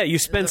plot. Yeah, you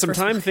spend some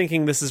time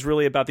thinking this is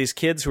really about these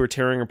kids who are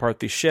tearing apart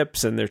these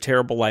ships and their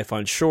terrible life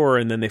on shore,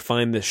 and then they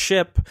find this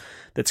ship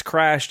that's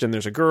crashed, and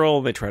there's a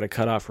girl. They try to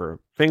cut off her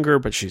finger,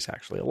 but she's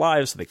actually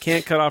alive, so they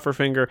can't cut off her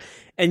finger.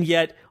 And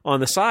yet, on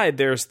the side,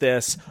 there's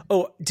this...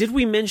 Oh, did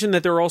we mention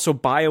that there are also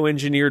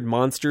bioengineered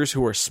monsters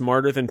who are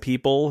smarter than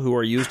people, who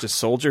are used as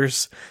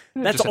soldiers?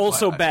 That's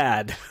also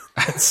bad.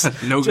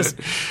 No Just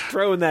good.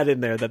 Throwing that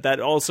in there,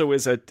 that also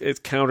is it's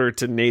counter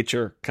to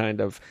nature,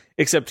 kind of.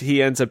 Except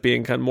he ends up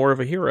being kind of more of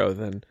a hero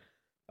than...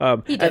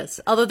 he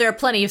does, although there are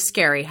plenty of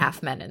scary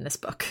half-men in this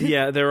book.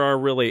 Yeah, there are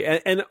really.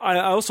 And I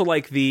also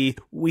like we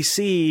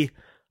see,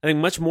 I think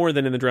much more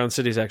than in the Drowned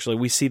Cities, actually,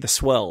 we see the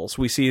swells.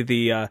 We see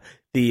the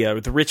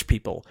rich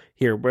people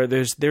here, where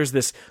there's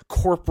this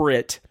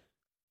corporate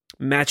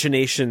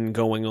machination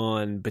going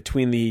on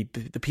between the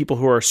people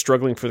who are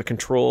struggling for the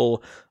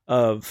control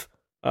of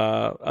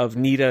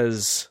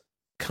Nita's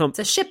it's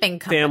a shipping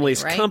company,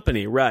 family's right?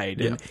 company, right?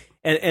 Yeah.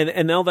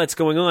 And all that's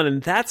going on,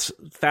 and that's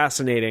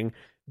fascinating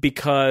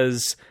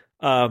because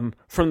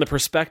from the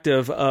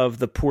perspective of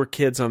the poor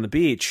kids on the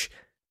beach,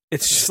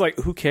 it's just like,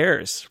 who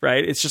cares,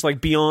 right? It's just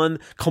like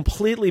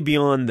completely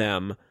beyond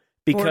them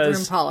Boardroom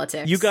because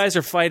politics. you guys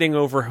are fighting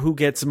over who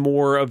gets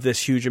more of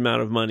this huge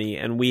amount of money,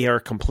 and we are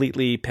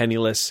completely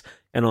penniless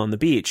and on the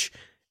beach.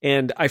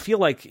 And I feel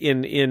like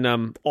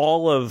in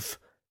all of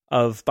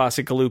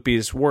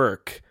Bacigalupi's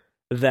work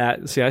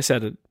that, see, I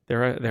said it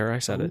there I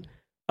said it.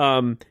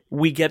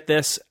 We get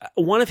this.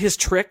 One of his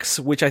tricks,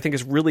 which I think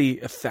is really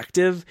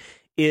effective,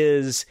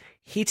 is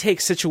he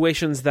takes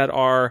situations that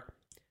are,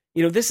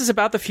 this is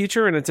about the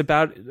future and it's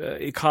about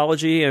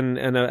ecology and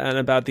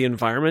about the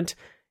environment.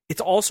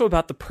 It's also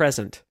about the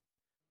present.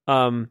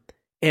 And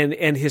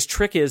his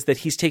trick is that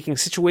he's taking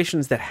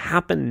situations that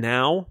happen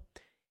now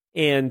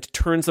and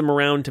turns them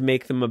around to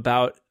make them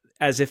about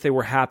as if they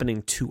were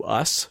happening to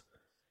us.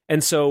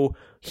 And so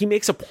he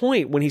makes a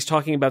point when he's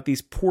talking about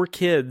these poor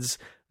kids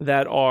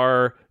that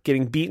are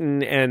getting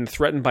beaten and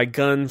threatened by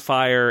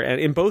gunfire, and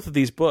in both of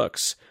these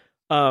books,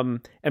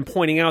 and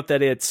pointing out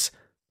that it's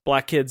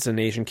black kids and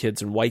Asian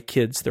kids and white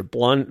kids. They're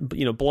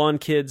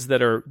blonde kids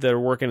that are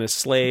working as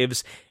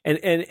slaves,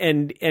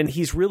 and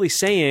he's really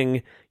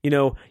saying,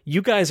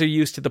 you guys are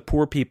used to the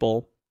poor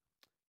people,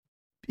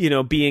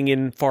 being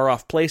in far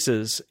off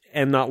places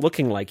and not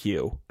looking like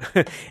you,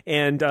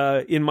 and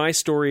in my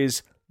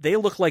stories, they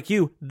look like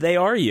you. They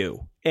are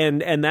you.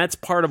 And that's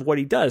part of what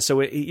he does. So,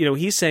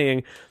 he's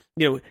saying,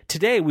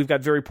 today we've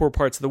got very poor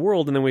parts of the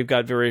world, and then we've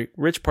got very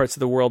rich parts of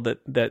the world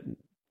that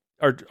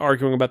are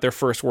arguing about their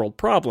first world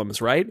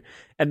problems, right?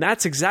 And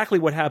that's exactly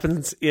what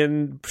happens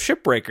in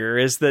Shipbreaker,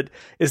 is that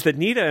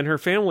Nita and her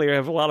family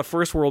have a lot of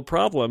first world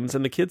problems,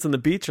 and the kids on the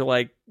beach are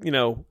like,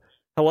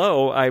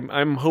 hello,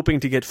 I'm hoping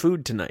to get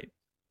food tonight.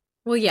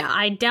 Well, yeah,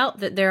 I doubt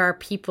that there are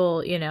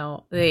people,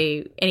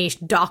 any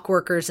dock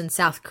workers in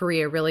South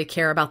Korea really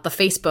care about the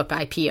Facebook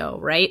IPO,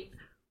 right?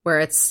 Where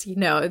it's,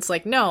 it's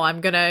like, no, I'm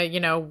going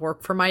to,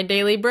 work for my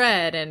daily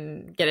bread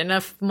and get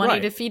enough money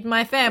to feed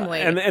my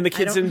family. And the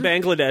kids in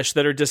Bangladesh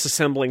that are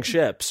disassembling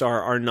ships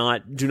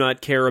do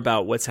not care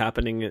about what's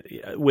happening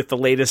with the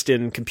latest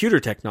in computer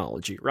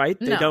technology, right?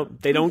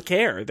 They don't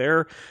care.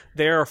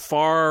 They're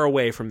far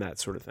away from that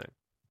sort of thing.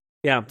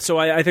 Yeah. So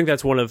I think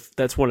that's one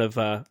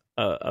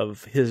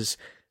of his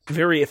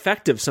very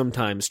effective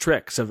sometimes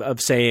tricks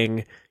of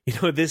saying,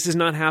 this is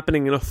not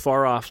happening in a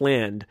far off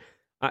land.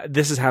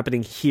 This is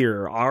happening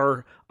here.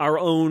 Our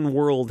own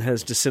world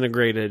has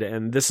disintegrated,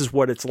 and this is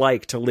what it's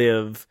like to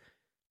live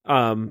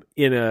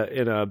in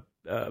a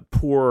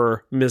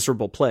poor,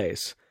 miserable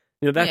place.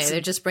 They're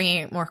just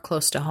bringing it more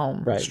close to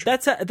home. Right.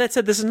 That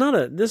said, this is not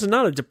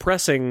a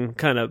depressing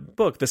kind of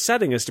book. The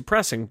setting is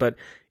depressing, but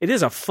it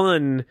is a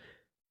fun,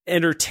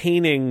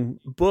 entertaining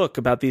book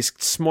about these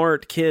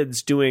smart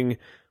kids doing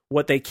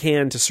what they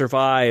can to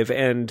survive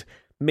and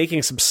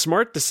making some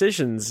smart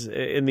decisions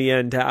in the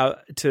end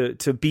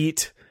to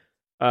beat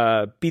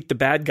the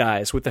bad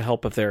guys with the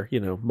help of their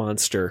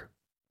monster.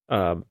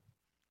 I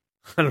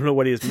don't know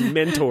what he is,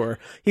 mentor.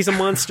 He's a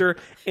monster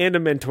and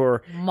a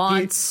mentor.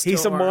 Monster.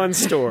 He's a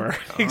monster.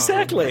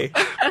 Exactly.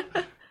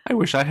 I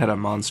wish I had a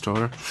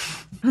monster.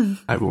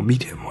 I will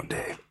meet him one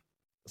day.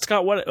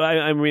 Scott,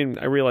 I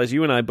realize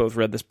you and I both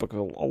read this book a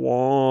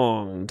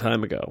long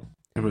time ago.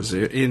 It was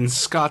in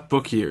Scott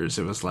book years.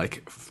 It was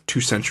like 2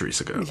 centuries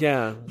ago.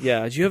 Yeah.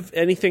 Do you have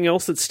anything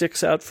else that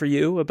sticks out for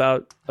you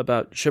about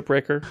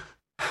Shipbreaker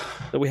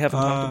that we haven't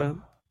talked about?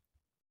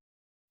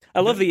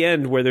 I love the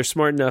end where they're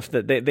smart enough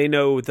that they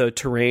know the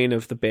terrain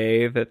of the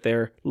bay that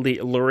they're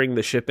luring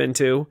the ship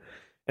into.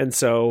 And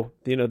so,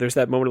 there's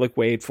that moment of like,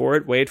 wait for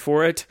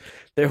it.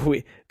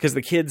 Because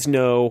the kids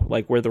know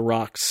like where the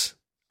rocks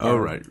are. Oh,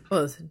 right.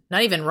 Well,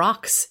 not even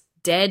rocks.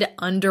 Dead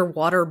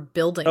underwater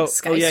buildings,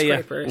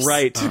 skyscrapers. Yeah.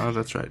 Right. Oh,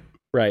 that's right.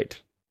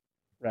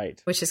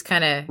 Right. Which is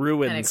kind of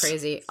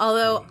crazy.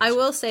 Although I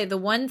will say the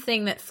one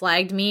thing that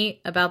flagged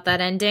me about that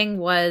ending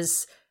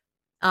was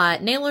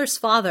Naylor's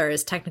father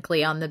is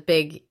technically on the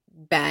big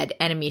bad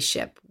enemy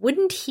ship.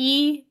 Wouldn't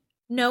he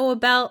know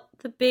about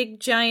the big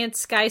giant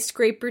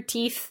skyscraper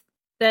teeth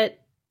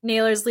that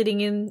Naylor's leading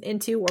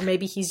into? Or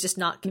maybe he's just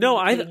not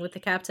communicating with the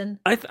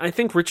captain? I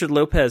think Richard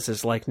Lopez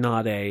is like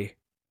not a...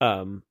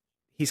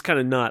 he's kind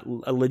of not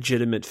a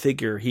legitimate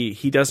figure.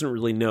 He doesn't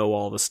really know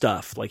all the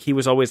stuff. Like he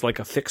was always like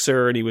a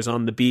fixer and he was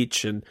on the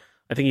beach, and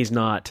I think he's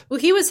not. Well,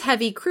 he was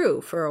heavy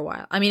crew for a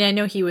while. I mean, I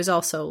know he was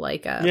also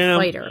like a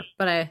fighter,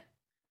 but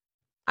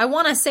I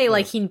want to say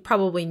like he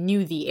probably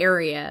knew the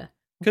area.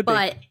 Could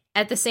but be.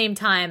 At the same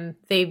time,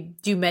 they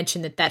do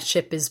mention that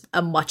ship is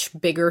a much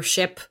bigger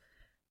ship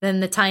than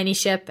the tiny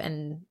ship,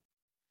 and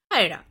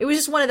I don't know. It was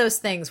just one of those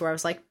things where I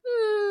was like,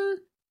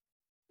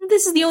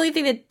 this is the only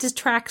thing that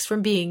detracts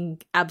from being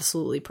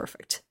absolutely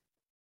perfect.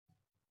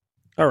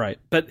 All right.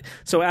 But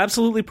so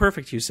absolutely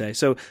perfect, you say.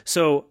 So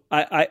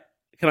I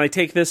can I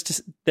take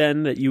this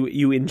then that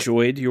you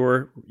enjoyed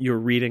your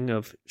reading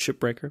of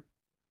Shipbreaker?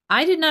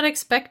 I did not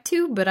expect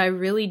to, but I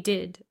really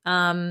did.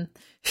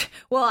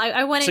 Well,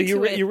 I went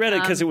into it. So you read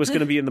it because it was going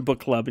to be in the book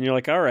club, and you're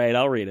like, all right,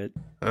 I'll read it.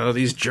 Oh,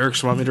 these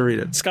jerks want me to read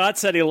it. Scott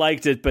said he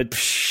liked it, but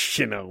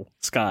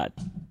Scott.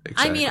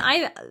 Exactly. I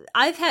mean,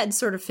 I've had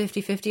sort of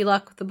 50-50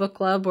 luck with the book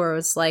club, where it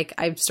was like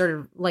I've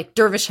started like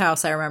Dervish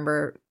House. I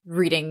remember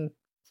reading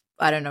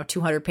I don't know,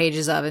 200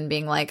 pages of and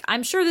being like,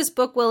 I'm sure this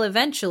book will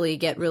eventually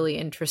get really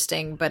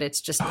interesting, but it's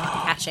just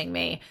not catching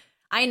me.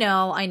 I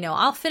know.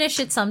 I'll finish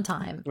it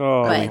sometime.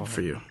 Oh, Wait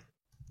for you.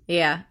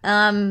 Yeah.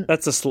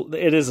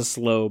 It is a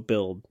slow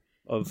build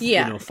of 5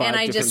 and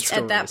I different just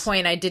stories. at that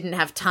point I didn't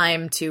have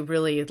time to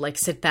really like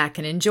sit back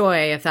and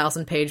enjoy a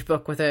 1,000-page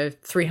book with a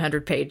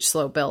 300-page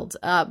slow build.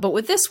 But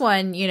with this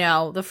one,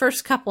 the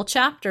first couple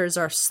chapters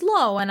are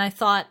slow, and I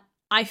thought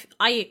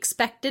I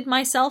expected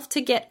myself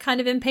to get kind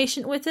of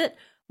impatient with it,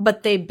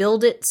 but they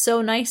build it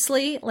so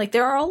nicely. Like,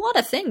 there are a lot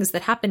of things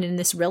that happen in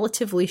this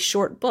relatively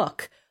short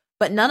book,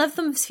 but none of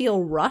them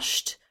feel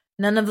rushed.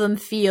 None of them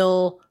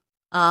feel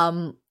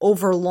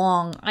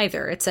overlong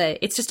either.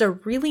 It's just a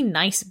really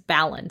nice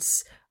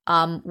balance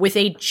with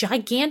a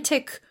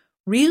gigantic,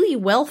 really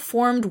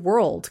well-formed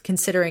world,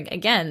 considering,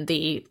 again,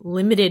 the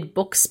limited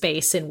book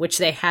space in which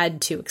they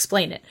had to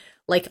explain it.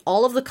 Like,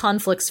 all of the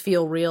conflicts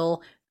feel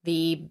real.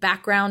 The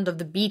background of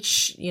the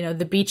beach,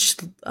 the beach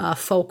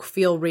folk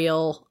feel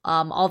real.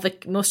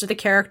 Most of the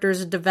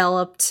characters are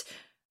developed.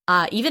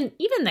 Even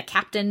the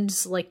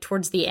captains, like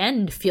towards the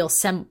end, feel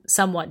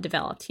somewhat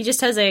developed. He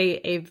just has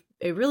a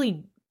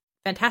really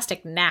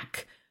fantastic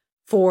knack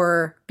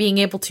for being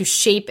able to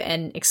shape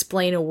and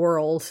explain a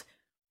world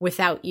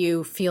without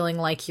you feeling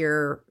like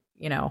you're,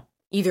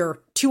 either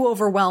too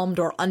overwhelmed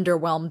or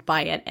underwhelmed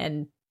by it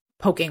and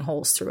poking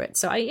holes through it.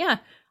 So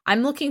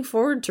I'm looking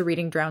forward to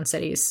reading Drowned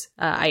Cities.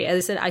 As I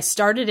said, I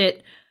started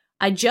it.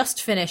 I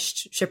just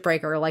finished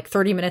Shipbreaker like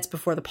 30 minutes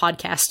before the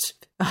podcast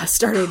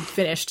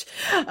finished.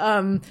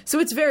 So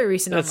it's very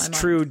recent. That's on my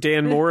true. mind.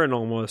 Dan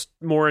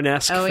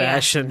Morin-esque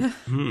fashion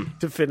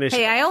to finish.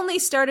 Hey, I only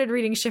started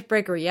reading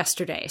Shipbreaker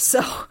yesterday,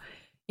 so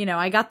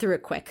I got through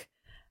it quick.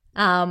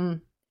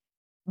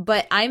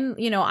 But I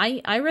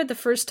read the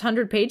first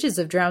 100 pages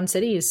of Drowned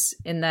Cities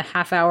in the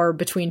half hour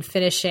between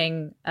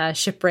finishing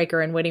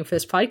Shipbreaker and waiting for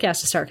this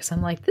podcast to start, because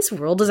I'm like, this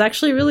world is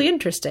actually really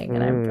interesting,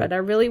 and I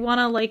really want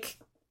to like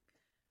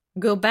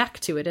go back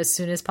to it as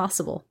soon as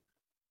possible.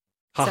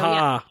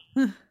 Haha.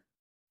 So,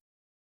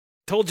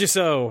 told you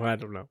so. I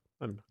don't know.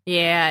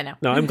 Yeah, I know.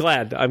 No, I'm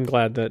glad. I'm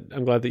glad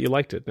that you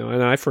liked it. No,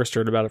 and I first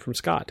heard about it from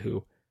Scott,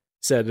 who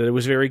said that it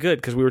was very good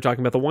because we were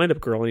talking about the Wind Up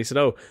Girl, and he said,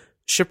 "Oh,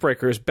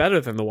 Shipbreaker is better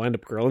than the Wind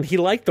Up Girl," and he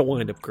liked the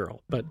Wind Up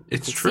Girl. But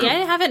it's true. See, I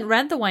haven't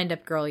read the Wind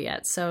Up Girl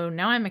yet, so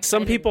now I'm excited.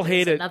 Some people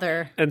hate it,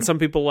 and some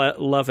people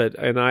love it.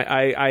 And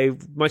I,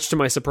 much to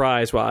my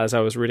surprise, as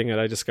I was reading it,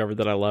 I discovered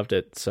that I loved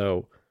it.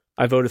 So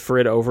I voted for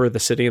it over The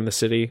City and the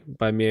City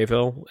by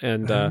Mieville,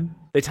 and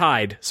they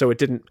tied. So it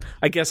didn't.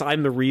 I guess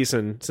I'm the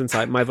reason, since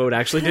my vote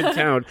actually didn't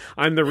count.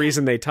 I'm the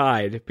reason they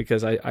tied,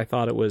 because I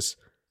thought it was.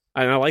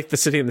 And I like The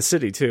City and the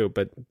City too,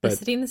 but The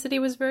City and the City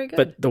was very good.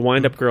 But the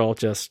Wind Up Girl,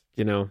 just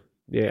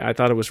yeah, I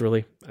thought it was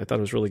really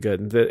good.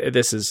 And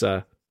this is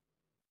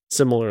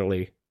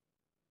similarly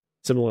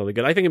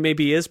good. I think it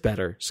maybe is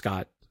better,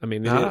 Scott. I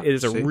mean, it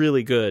is a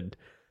really good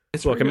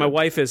book. And my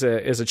wife is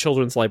a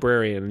children's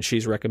librarian, and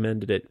she's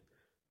recommended it.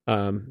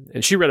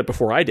 And she read it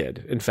before I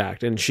did, in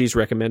fact, and she's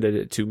recommended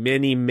it to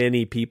many,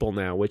 many people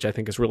now, which I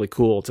think is really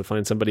cool to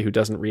find somebody who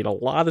doesn't read a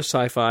lot of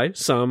sci-fi,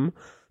 some,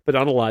 but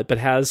not a lot, but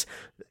has,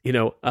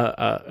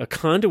 a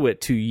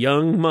conduit to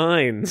young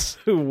minds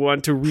who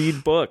want to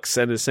read books,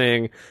 and is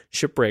saying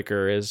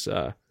Shipbreaker is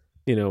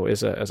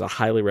a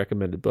highly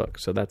recommended book.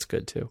 So that's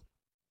good too.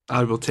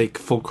 I will take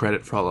full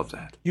credit for all of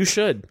that. You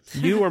should.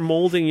 You are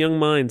molding young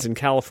minds in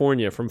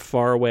California from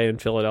far away in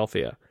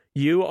Philadelphia.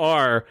 You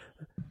are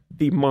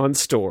the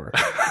Monstor.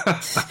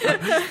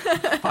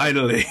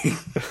 Finally.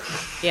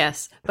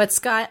 Yes. But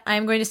Scott,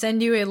 I'm going to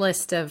send you a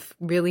list of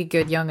really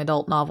good young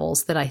adult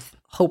novels that I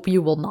hope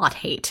you will not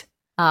hate.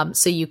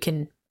 So you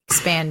can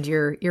expand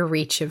your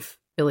reach of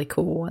really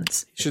cool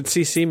ones. You should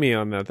CC me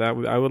on that.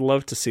 I would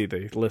love to see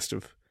the list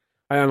of,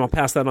 and I'll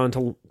pass that on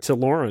to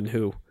Lauren,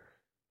 who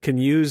can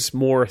use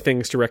more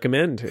things to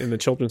recommend in the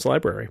children's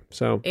library.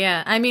 So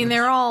yeah, I mean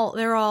they're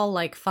all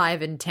like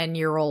 5 and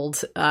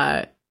 10-year-old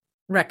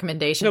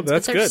recommendations. No,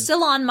 that's but they're good.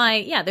 Still on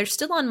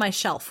my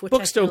shelf. Which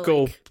books don't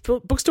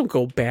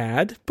go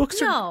bad.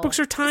 Books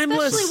are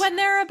timeless, especially when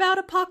they're about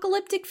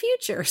apocalyptic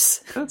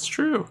futures. That's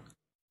true.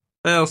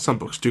 Well, some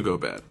books do go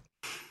bad.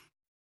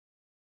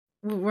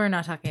 We're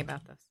not talking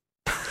about those.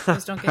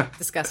 Those don't get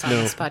discussed on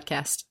this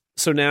podcast.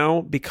 So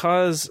now,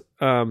 because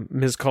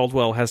Ms.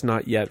 Caldwell has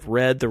not yet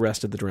read the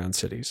rest of the Drowned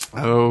Cities.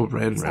 Oh,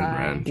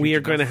 Ren. We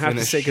are going to have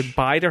to say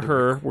goodbye to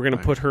her. We're going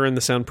to put her in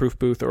the soundproof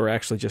booth, or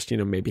actually just,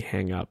 maybe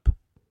hang up.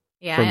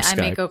 Yeah, I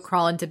may go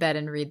crawl into bed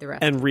and read the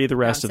rest. And read the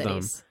rest of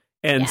them.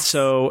 And yes.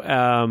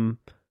 So,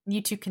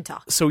 you two can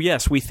talk. So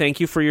yes, we thank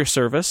you for your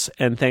service,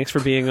 and thanks for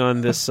being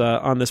on this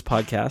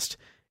podcast.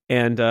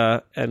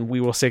 And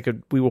we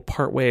will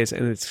part ways,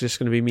 and it's just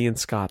going to be me and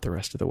Scott the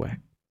rest of the way.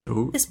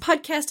 Ooh. This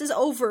podcast is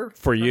over.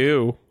 For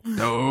you.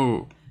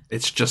 No,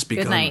 it's just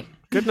begun. Good night.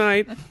 Good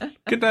night.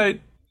 Good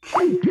night.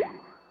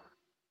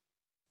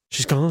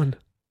 She's gone.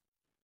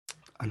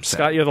 I'm sad.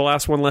 Scott, you're the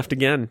last one left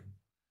again.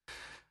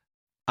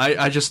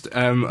 I just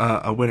am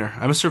a winner.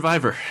 I'm a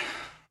survivor.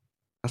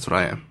 That's what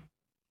I am.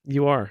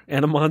 You are.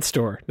 And a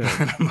Monstor. No.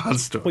 And a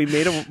Monstor.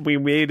 We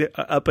made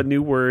up a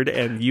new word,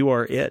 and you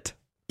are it.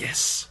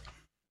 Yes.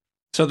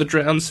 So the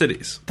Drowned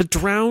Cities. The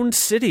Drowned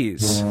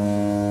Cities.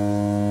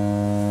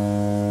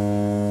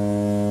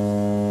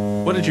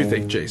 What did you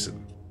think,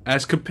 Jason?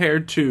 As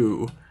compared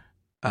to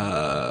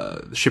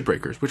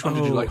Shipbreakers, which one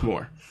did you like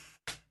more?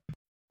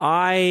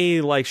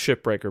 I like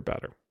Shipbreaker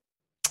better.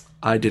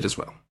 I did as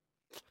well.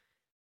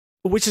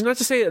 Which is not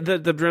to say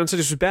that the Drowned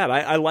Cities was bad.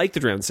 I like the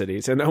Drowned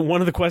Cities. And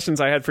one of the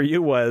questions I had for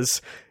you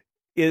was,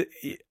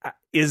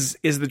 is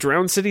the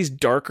Drowned Cities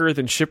darker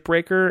than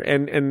Shipbreaker?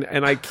 And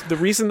the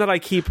reason that I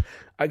keep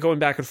going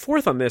back and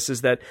forth on this is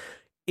that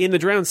in the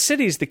Drowned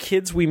Cities, the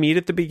kids we meet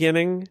at the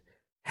beginning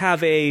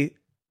have a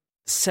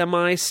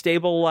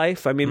semi-stable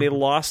life. I mean, they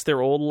lost their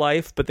old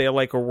life, but they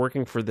are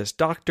working for this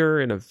doctor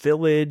in a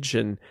village,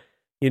 and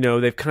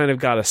they've kind of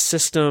got a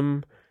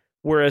system.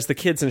 Whereas the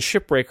kids in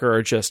Shipbreaker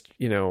are just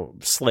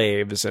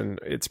slaves, and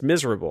it's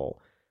miserable.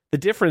 The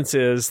difference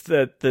is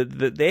that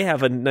they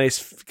have a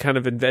nice kind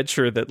of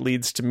adventure that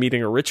leads to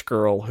meeting a rich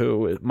girl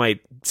who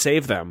might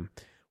save them.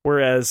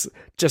 Whereas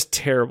just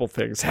terrible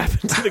things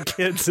happen to the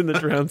kids in the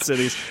Drowned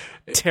Cities.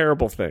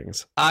 Terrible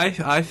things.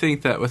 I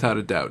think that without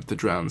a doubt, the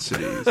Drowned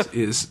Cities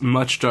is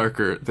much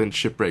darker than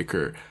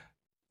Shipbreaker,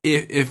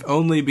 if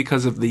only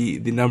because of the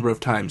number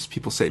of times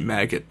people say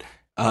maggot.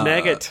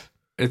 Maggot.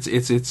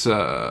 It's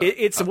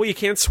well, you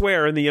can't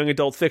swear in the young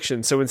adult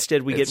fiction, so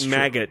instead we get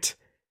maggot.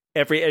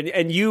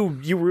 And you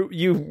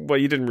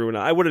didn't ruin it.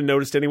 I would have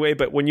noticed anyway,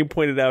 but when you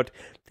pointed out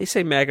they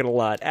say maggot a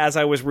lot, as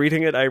I was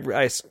reading it,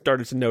 I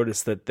started to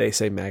notice that they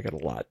say maggot a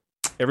lot.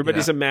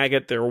 Everybody's a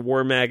maggot. There are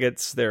war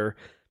maggots. They're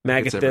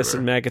maggot this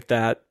and maggot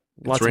that.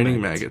 It's raining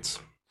maggots.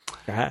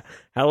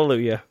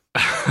 Hallelujah.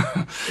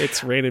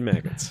 It's raining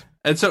maggots.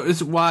 And so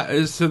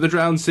the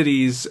Drowned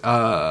Cities,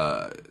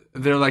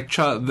 they're like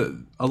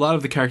a lot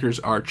of the characters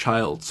are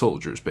child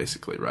soldiers,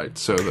 basically, right?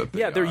 So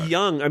that they're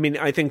young. I mean,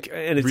 I think,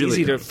 and it's really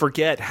easy to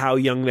forget how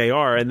young they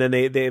are, and then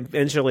they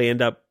eventually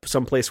end up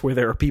someplace where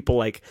there are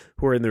people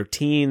who are in their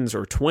teens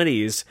or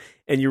 20s,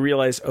 and you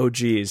realize, oh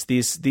geez,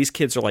 these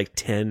kids are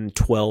 10,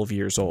 12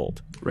 years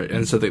old. Right,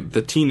 and so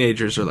the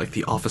teenagers are like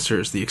the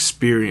officers, the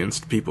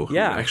experienced people who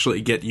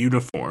actually get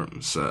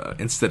uniforms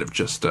instead of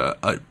just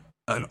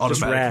an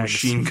automatic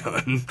machine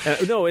gun.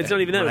 No, it's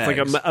not even that. Rags.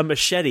 It's like a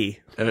machete.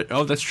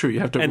 Oh, that's true. You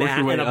have to work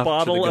your way up and a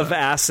bottle to the of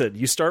acid.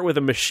 You start with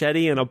a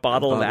machete and a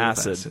bottle of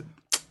acid.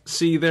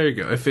 See, there you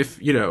go. If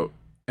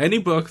any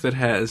book that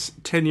has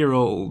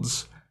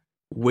 10-year-olds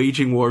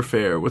waging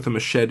warfare with a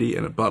machete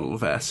and a bottle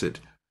of acid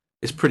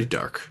is pretty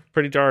dark.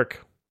 Pretty dark.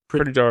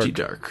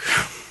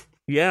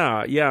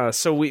 Yeah.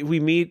 So we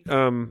meet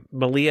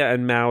Malia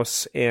and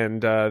Mouse,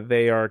 and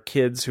they are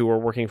kids who are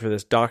working for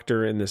this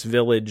doctor in this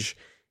village,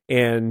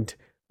 and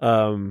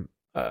an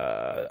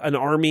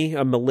army,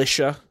 a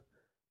militia.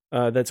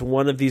 That's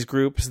one of these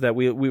groups that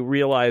we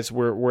realize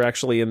we're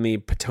actually in the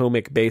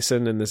Potomac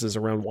Basin, and this is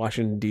around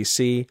Washington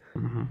D.C.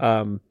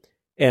 Mm-hmm.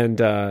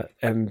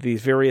 And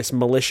these various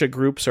militia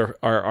groups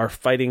are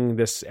fighting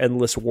this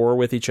endless war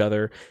with each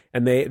other,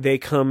 and they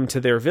come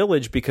to their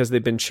village because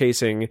they've been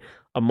chasing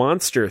a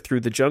monster through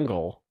the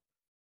jungle,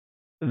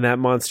 and that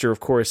monster, of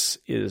course,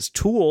 is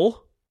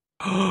Tool,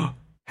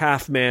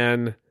 half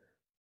man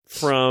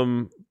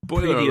from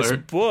previous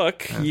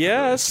book.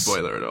 Yes,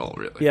 spoiler at all,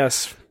 really?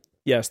 Yes.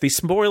 The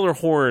spoiler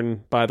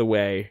horn, by the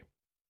way,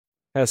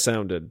 has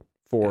sounded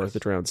for the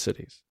Drowned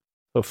Cities.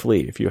 So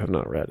flee if you have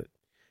not read it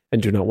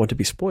and do not want to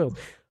be spoiled.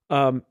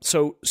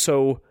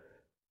 So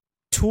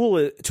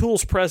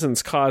Tool's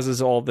presence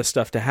causes all this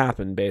stuff to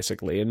happen,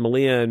 basically. And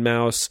Malia and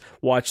Mouse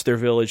watch their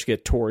village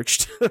get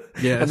torched.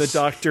 Yes. And the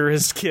doctor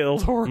is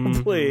killed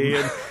horribly.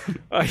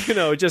 Mm-hmm.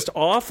 And, just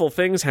awful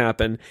things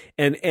happen.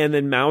 And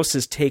then Mouse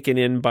is taken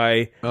in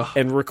by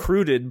and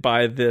recruited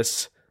by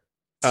this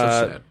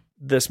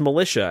this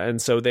militia. And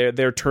so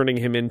they're turning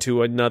him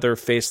into another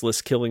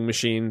faceless killing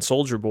machine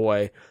soldier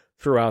boy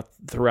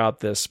throughout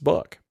this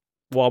book.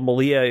 While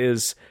Malia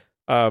is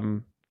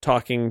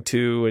talking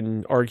to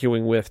and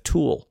arguing with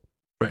Tool.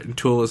 Right, and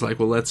Tool is like,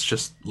 well, let's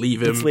just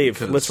leave him. Let's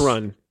leave. Let's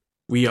run.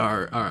 We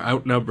are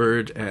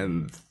outnumbered,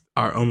 and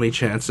our only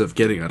chance of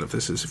getting out of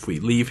this is if we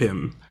leave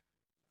him.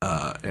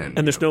 And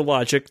there's no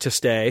logic to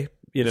stay,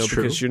 because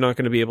true. You're not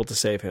going to be able to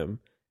save him.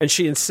 And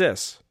she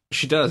insists.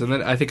 She does, and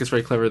then I think it's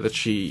very clever that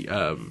she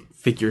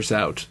figures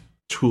out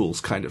Tool's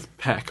kind of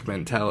pack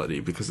mentality,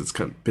 because it's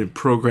kind of been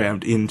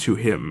programmed into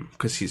him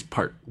because he's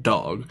part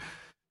dog.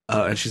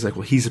 And she's like,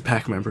 well, he's a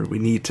pack member. We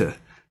need to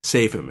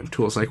save him. And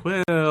Tool's like,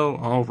 well,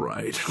 all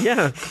right.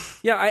 Yeah.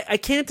 I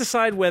can't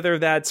decide whether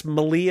that's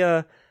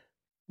Malia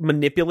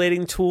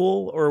manipulating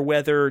Tool or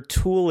whether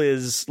Tool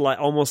is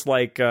almost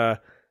like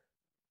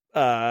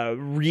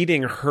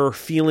reading her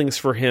feelings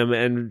for him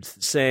and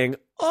saying,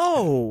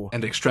 oh.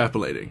 And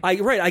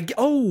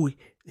extrapolating.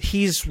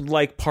 He's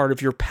like part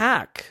of your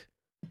pack.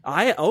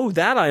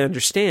 That I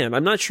understand.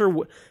 I'm not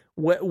sure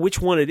which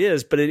one it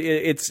is, but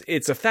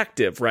it's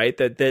effective, right?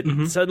 That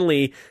mm-hmm.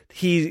 Suddenly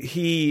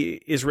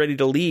he is ready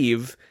to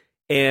leave,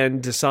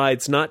 and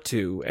decides not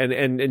to.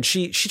 And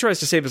she tries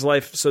to save his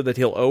life so that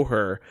he'll owe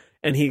her.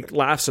 And he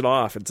laughs it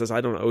off and says,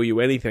 "I don't owe you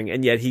anything."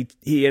 And yet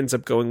he ends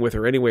up going with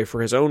her anyway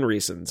for his own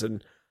reasons.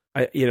 And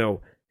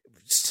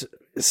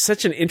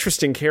such an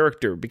interesting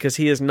character, because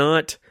he's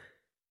not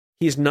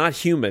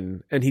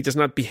human, and he does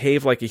not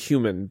behave like a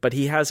human, but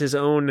he has his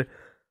own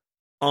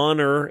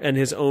honor and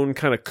his own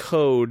kind of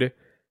code,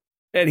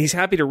 and he's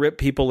happy to rip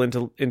people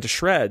into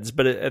shreds.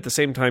 But at the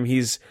same time,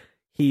 he's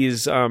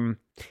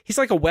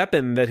like a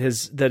weapon that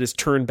is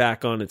turned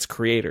back on its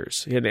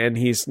creators, and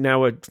he's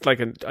now a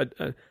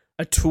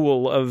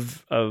tool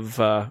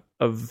of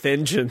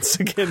vengeance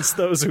against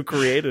those who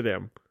created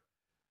him.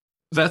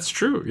 That's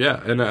true,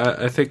 yeah, and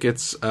I think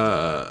it's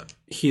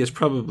he is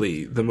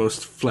probably the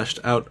most fleshed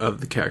out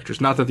of the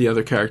characters. Not that the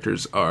other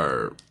characters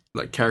are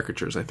like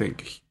caricatures. I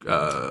think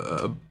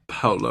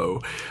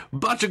Paolo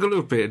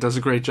Bacigalupi does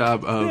a great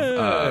job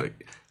of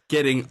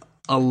getting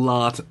a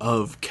lot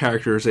of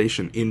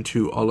characterization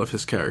into all of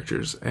his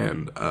characters,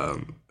 and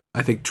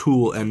I think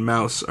Tool and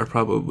Mouse are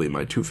probably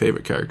my two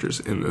favorite characters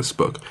in this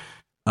book,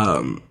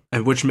 and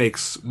which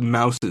makes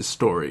Mouse's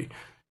story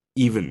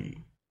even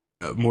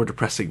more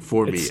depressing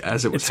for me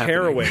as it was happening.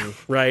 It's harrowing,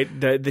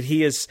 right? That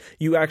he is.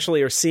 You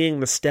actually are seeing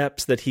the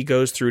steps that he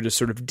goes through to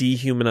sort of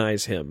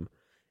dehumanize him.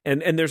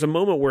 And there's a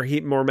moment where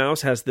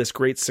Mouse has this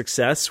great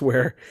success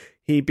where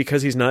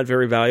because he's not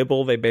very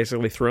valuable, they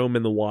basically throw him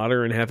in the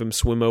water and have him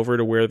swim over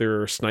to where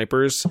there are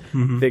snipers,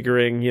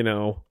 figuring,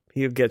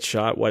 he'll get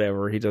shot,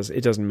 whatever. It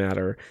doesn't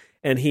matter.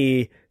 And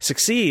he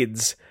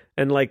succeeds,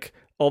 and like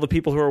all the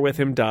people who are with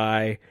him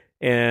die,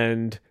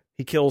 and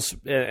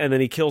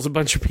then he kills a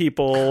bunch of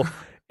people.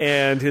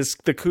 And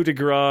the coup de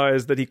grace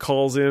is that he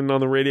calls in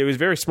on the radio. He's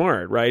very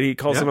smart, right? He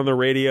calls in on the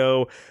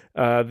radio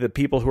the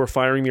people who are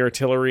firing the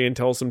artillery and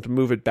tells them to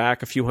move it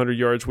back a few hundred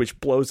yards, which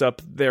blows up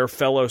their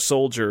fellow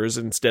soldiers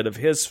instead of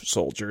his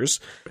soldiers.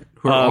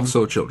 Who are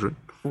also children.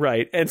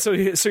 Right. And so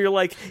you're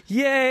like,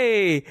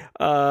 yay!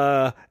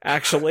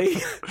 Actually,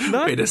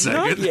 wait a second.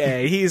 Not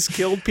yay. He's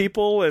killed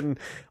people and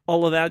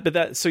all of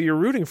that. So you're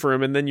rooting for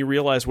him, and then you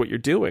realize what you're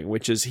doing,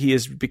 which is he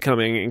is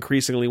becoming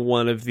increasingly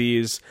one of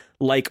these,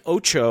 like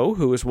Ocho,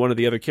 who is one of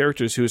the other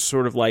characters, who is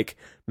sort of like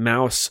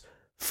Mouse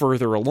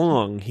further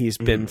along. He's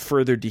been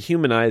further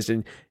dehumanized,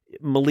 and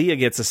Malia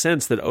gets a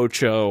sense that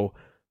Ocho,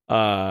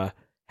 there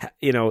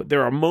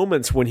are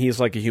moments when he's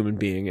like a human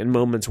being and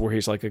moments where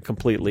he's like a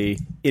completely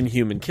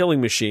inhuman killing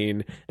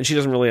machine, and she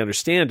doesn't really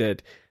understand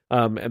it.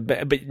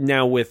 But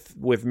now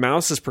with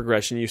Mouse's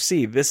progression, you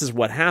see this is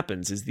what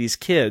happens: is these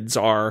kids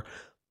are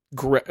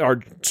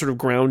sort of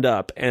ground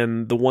up,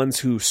 and the ones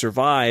who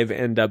survive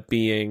end up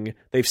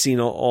they've seen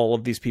all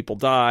of these people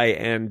die,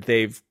 and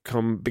they've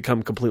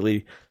become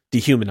completely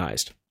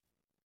dehumanized.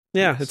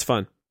 Yeah, it's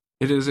fun.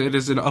 It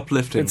is an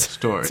uplifting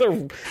story.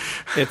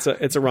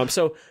 It's a romp.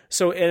 So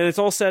and it's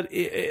all said.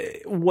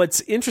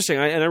 What's interesting,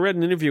 I read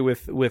an interview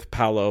with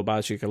Paolo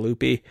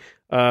Bacigalupi,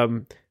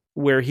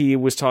 where he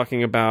was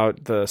talking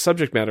about the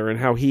subject matter and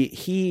how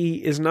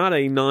he is not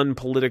a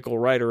non-political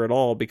writer at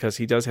all, because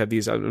he does have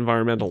these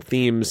environmental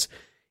themes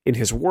in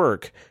his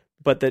work,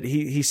 but that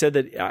he said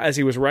that as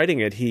he was writing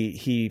it,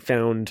 he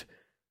found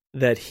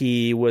that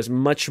he was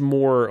much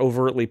more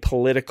overtly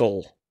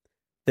political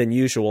than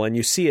usual, and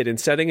you see it in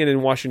setting it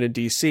in Washington,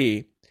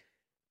 D.C.,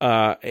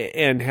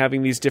 and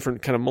having these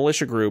different kind of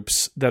militia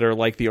groups that are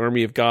like the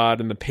Army of God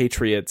and the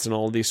Patriots and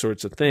all of these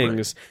sorts of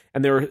things. Right.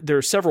 And there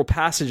are several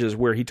passages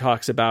where he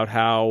talks about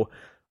how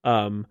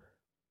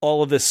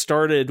all of this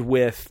started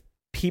with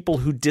people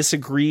who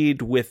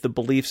disagreed with the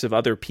beliefs of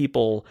other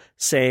people,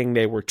 saying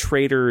they were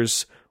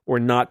traitors or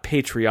not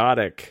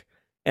patriotic.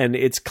 And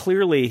it's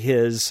clearly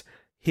his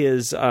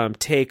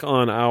take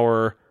on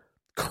our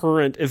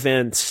current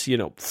events,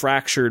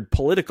 fractured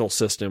political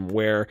system,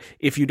 where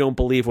if you don't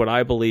believe what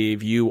I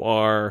believe, you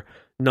are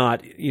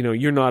not,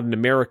 you're not an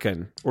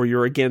American, or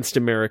you're against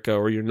America,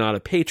 or you're not a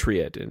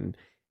patriot.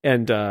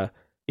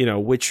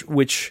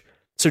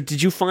 So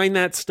did you find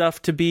that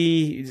stuff to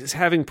be,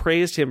 having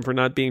praised him for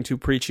not being too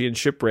preachy and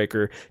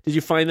Shipbreaker, did you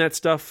find that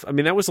stuff,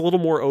 that was a little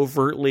more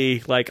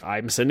overtly like,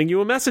 I'm sending you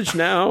a message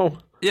now?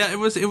 Yeah, it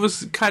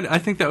was kind of, I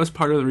think that was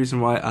part of the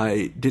reason why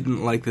I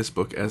didn't like this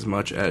book as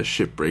much as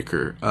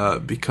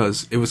Shipbreaker,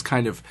 because it was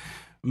kind of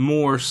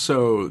more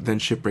so than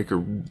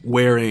Shipbreaker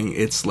wearing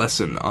its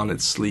lesson on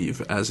its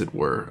sleeve, as it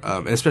were,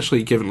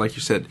 especially given, like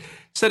you said,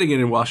 setting it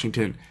in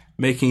Washington,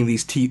 making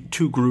these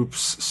two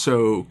groups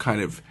so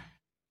kind of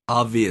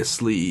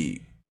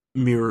obviously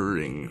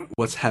mirroring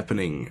what's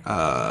happening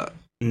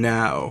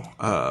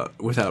now,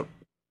 without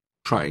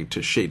trying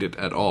to shade it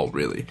at all,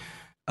 really.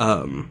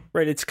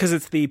 Right, it's because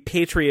it's the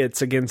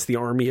Patriots against the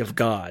Army of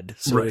God.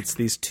 So right. It's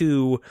these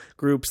two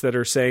groups that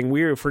are saying,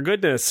 "We're for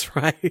goodness,"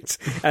 right?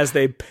 as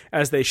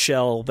they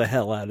shell the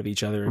hell out of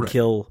each other and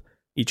kill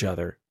each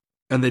other.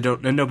 And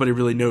nobody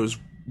really knows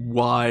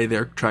why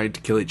they're trying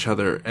to kill each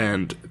other.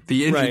 And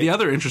the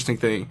other interesting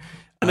thing,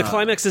 and the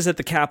climax is at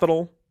the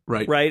Capitol.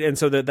 Right. And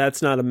so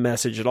that's not a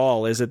message at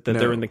all, is it? That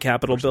they're in the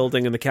Capitol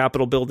building, and the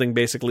Capitol building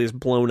basically is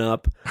blown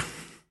up.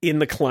 in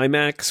the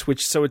climax,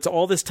 so it's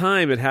all this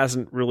time it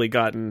hasn't really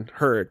gotten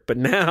hurt, but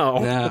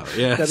now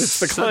yes, that it's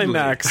the suddenly.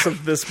 climax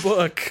of this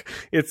book,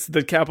 it's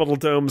the Capitol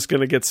Dome's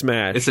going to get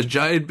smashed. It's a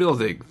giant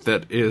building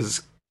that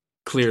is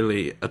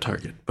clearly a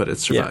target, but it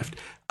survived.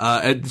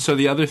 And so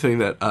the other thing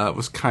that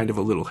was kind of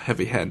a little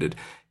heavy-handed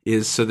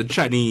is, so the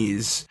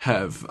Chinese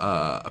have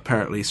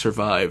apparently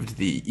survived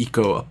the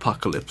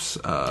eco-apocalypse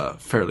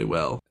fairly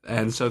well.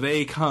 And so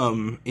they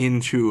come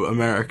into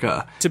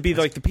America to be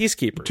like the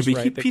peacekeepers. To be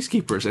right?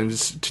 peacekeepers and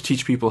just to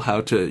teach people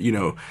how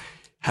to,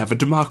 have a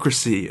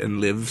democracy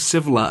and live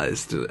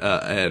civilized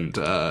and,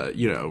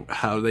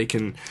 how they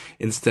can,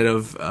 instead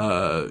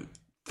of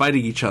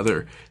fighting each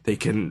other, they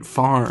can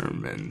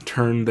farm and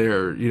turn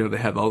their, they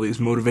have all these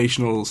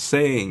motivational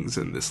sayings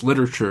and this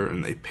literature,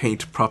 and they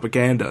paint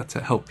propaganda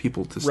to help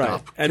people to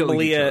stop killing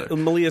each other.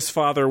 Malia's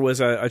father was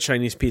a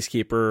Chinese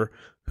peacekeeper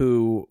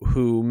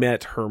who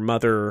met her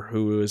mother,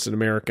 who was an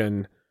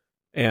American,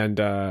 and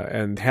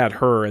had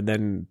her, and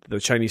then the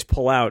Chinese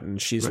pull out,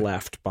 and she's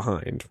left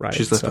behind. Right,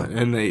 she's left behind,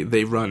 and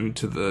they run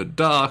to the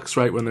docks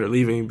right when they're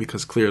leaving,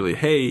 because clearly,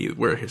 hey,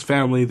 we're his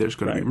family. There's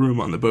going to be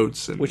room on the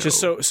boats, and which is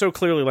so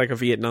clearly like a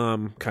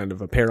Vietnam kind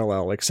of a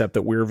parallel, except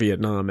that we're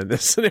Vietnam in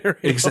this scenario.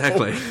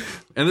 Exactly,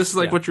 and this is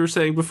like what you were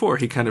saying before.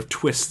 He kind of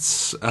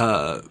twists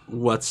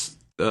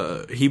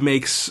he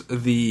makes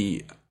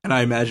the. And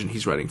I imagine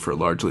he's writing for a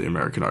largely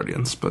American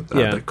audience, but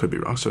that could be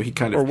wrong. So he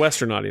kind of... Or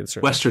Western audience.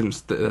 Certainly.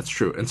 Westerns, that's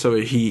true. And so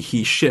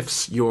he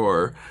shifts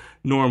your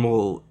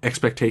normal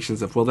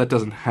expectations of, well, that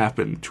doesn't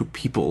happen to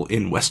people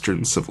in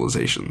Western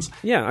civilizations.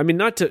 Yeah, I mean,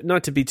 not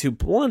to be too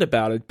blunt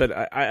about it, but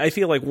I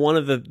feel like one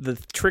of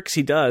the tricks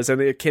he does, and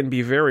it can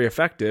be very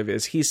effective,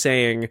 is he's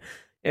saying...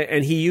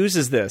 And he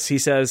uses this. He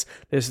says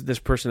this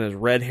person has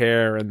red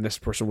hair and this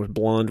person was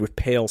blonde with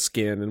pale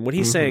skin. And what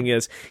he's saying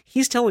is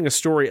he's telling a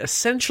story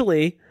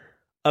essentially...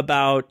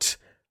 about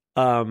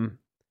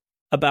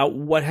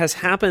what has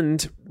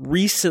happened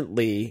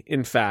recently,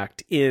 in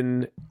fact,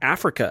 in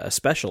Africa,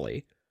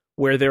 especially,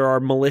 where there are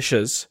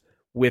militias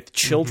with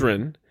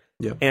children,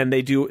 and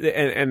they do,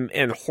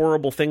 and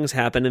horrible things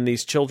happen, and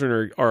these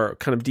children are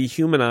kind of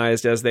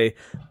dehumanized as they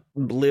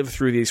live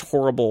through these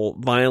horrible,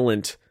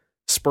 violent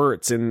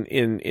spurts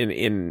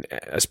in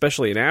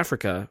especially in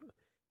Africa.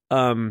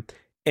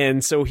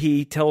 And so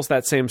he tells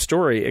that same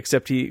story,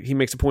 except he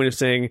makes a point of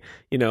saying,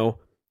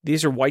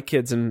 these are white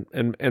kids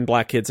and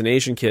black kids and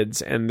Asian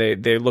kids, and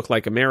they look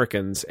like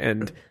Americans.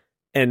 And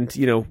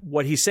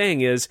what he's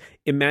saying is,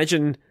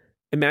 imagine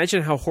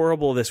how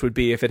horrible this would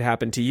be if it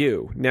happened to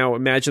you. Now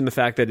imagine the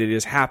fact that it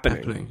is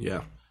happening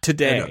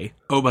today. And,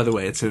 oh, by the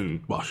way, it's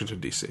in Washington,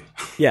 D.C.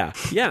 Yeah.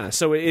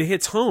 So it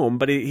hits home,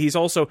 but he's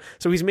also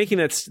he's making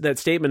that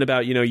statement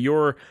about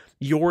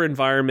your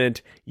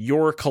environment,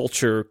 your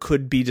culture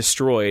could be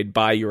destroyed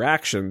by your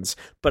actions.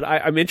 But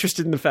I'm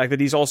interested in the fact that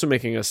he's also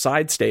making a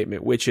side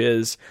statement, which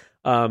is,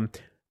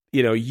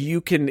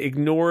 you can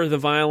ignore the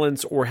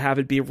violence or have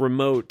it be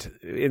remote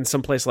in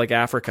some place like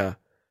Africa,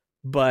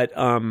 but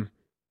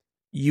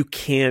you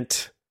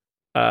can't.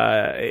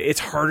 It's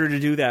harder to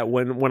do that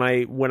when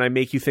I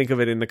make you think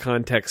of it in the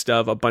context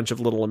of a bunch of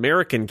little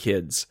American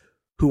kids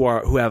who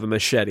have a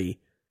machete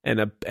and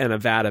a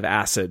vat of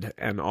acid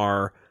and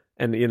are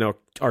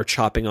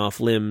chopping off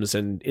limbs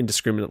and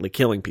indiscriminately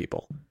killing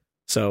people.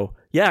 So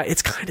yeah,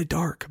 it's kind of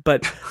dark,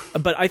 but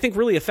I think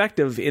really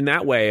effective in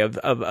that way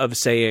of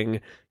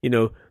saying,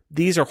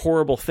 these are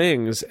horrible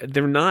things.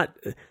 They're not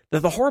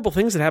the horrible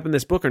things that happen in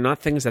this book are not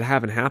things that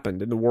haven't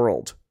happened in the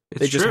world.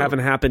 They just haven't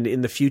happened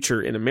in the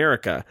future in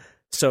America.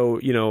 So,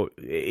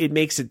 it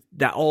makes it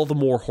that all the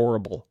more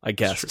horrible, I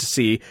guess, to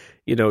see,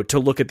 to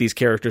look at these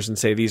characters and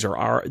say, these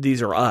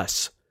are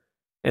us.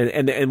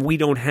 And we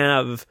don't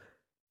have,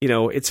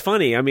 it's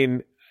funny. I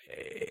mean,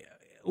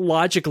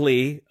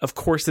 logically, of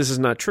course, this is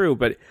not true,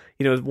 but,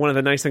 one of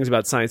the nice things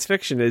about science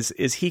fiction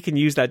is he can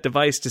use that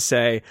device to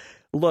say,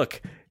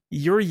 look,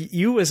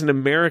 you as an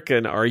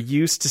American are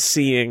used to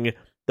seeing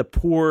the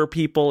poor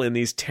people in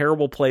these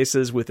terrible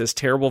places with this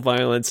terrible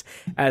violence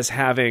as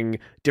having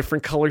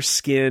different color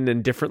skin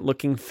and different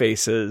looking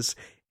faces,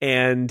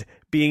 and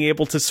being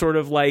able to sort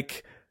of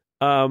like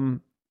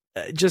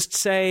just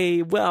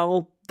say,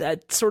 well,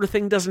 that sort of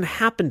thing doesn't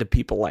happen to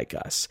people like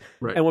us.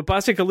 Right. And what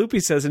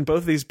Bacigalupi says in both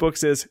of these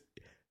books is,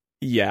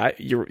 yeah,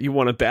 you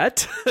want to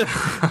bet?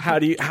 How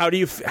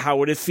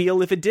would it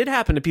feel if it did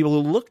happen to people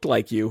who looked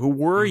like you, who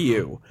were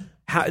you?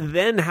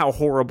 How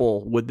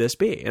horrible would this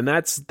be? And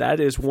that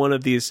is one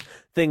of these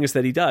things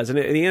that he does. And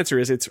the answer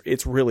is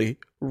it's really,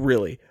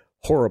 really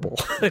horrible.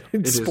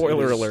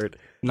 Spoiler alert.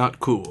 Not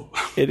cool.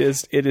 It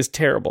is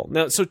terrible.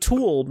 Now, so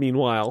Tool,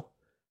 meanwhile,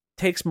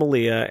 takes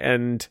Malia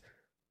and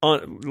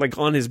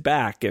on his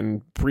back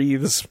and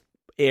breathes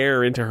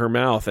air into her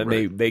mouth,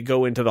 and they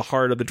go into the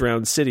heart of the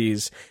drowned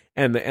cities,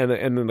 and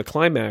then the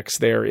climax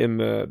there in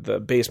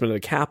the basement of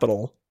the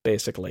Capitol,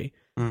 basically.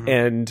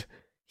 And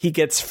he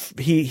gets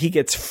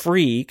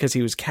free because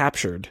he was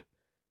captured.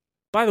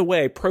 By the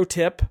way, pro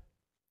tip: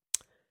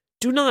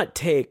 do not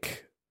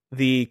take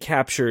the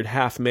captured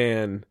half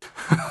man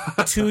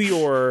to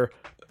your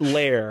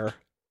lair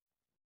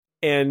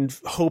and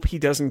hope he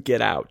doesn't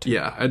get out.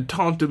 Yeah, and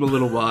taunt him a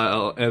little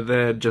while, and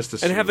then just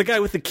assume. And have the guy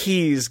with the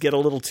keys get a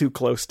little too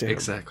close to him.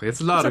 Exactly.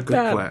 It's not a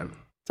good plan.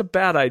 It's a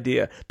bad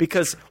idea,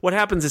 because what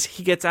happens is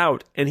he gets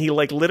out, and he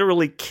like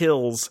literally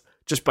kills,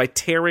 just by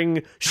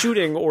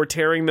shooting or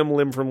tearing them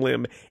limb from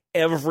limb,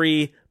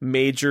 every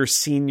major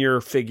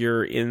senior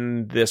figure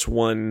in this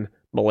one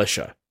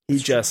militia.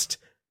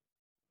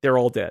 They're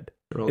all dead.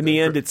 In the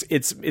end,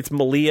 it's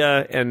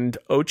Malia and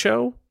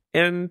Ocho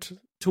and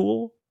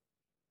Tool.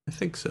 I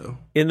think so.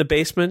 In the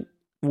basement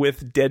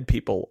with dead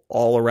people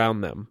all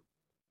around them.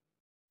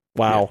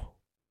 Wow.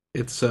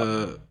 Yeah. It's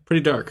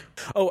pretty dark.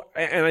 Oh,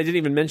 and I didn't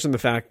even mention the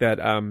fact that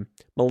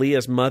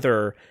Malia's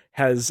mother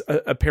has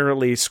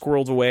apparently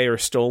squirreled away or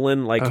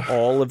stolen like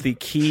all of the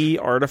key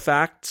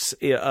artifacts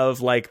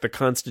of like the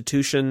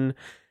Constitution,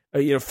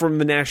 from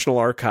the National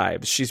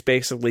Archives. She's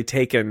basically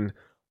taken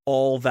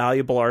all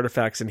valuable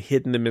artifacts and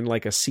hidden them in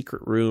like a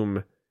secret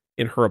room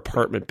in her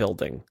apartment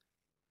building.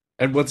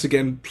 And once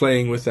again,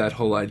 playing with that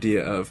whole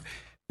idea of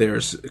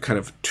there's kind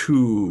of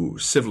two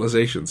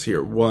civilizations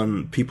here.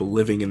 One, people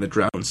living in the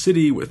drowned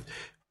city with,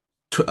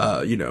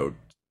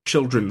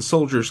 children,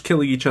 soldiers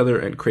killing each other,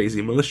 and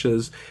crazy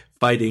militias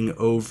fighting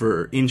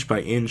over inch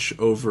by inch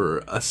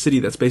over a city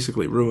that's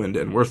basically ruined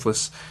and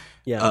worthless.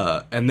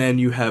 Yeah. And then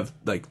you have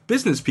like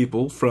business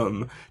people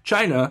from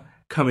China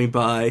coming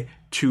by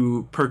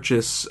to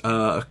purchase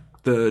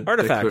the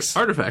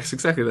artifacts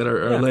exactly that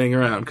are laying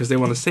around because they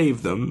want to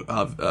save them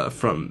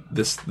from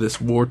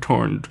this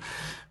war-torn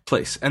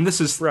place. And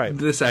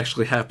this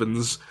actually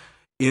happens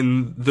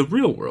in the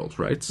real world,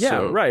 right? Yeah,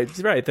 so, right.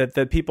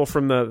 That people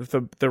from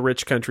the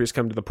rich countries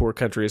come to the poor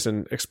countries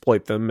and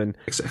exploit them, and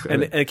exactly.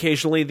 And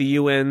occasionally the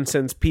UN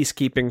sends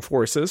peacekeeping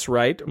forces,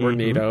 right, or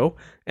NATO,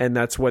 and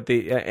that's what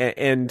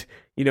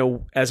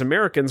as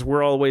Americans,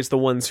 we're always the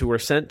ones who are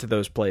sent to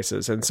those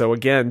places. And so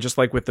again, just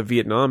like with the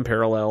Vietnam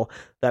parallel,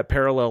 that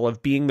parallel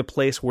of being the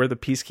place where the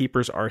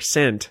peacekeepers are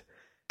sent,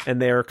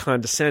 and they're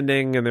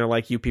condescending, and they're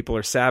like, "You people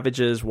are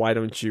savages. Why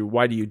do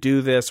you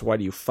do this? Why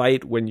do you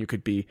fight when you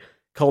could be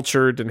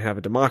cultured and have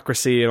a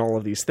democracy and all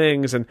of these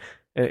things?"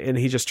 And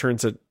he just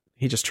turns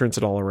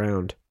it all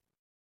around.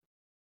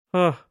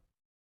 Huh.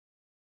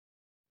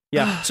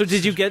 Yeah. So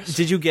did you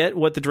get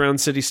what the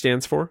Drowned City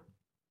stands for?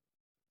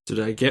 Did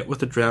I get what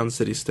the Drowned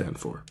City stand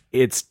for?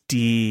 It's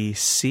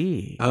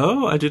DC.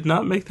 Oh, I did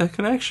not make that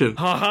connection.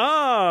 Ha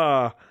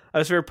ha! I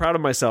was very proud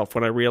of myself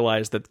when I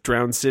realized that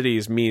Drowned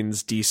Cities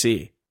means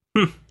DC.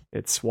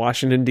 It's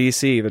Washington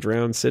DC, the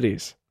Drowned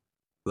Cities.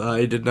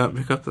 I did not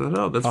pick up that at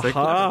all. That's very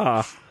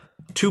clever.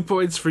 2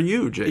 points for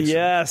you, Jason.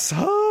 Yes.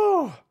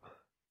 Oh,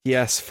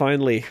 yes.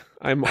 Finally,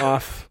 I'm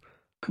off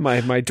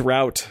my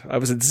drought. I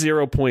was at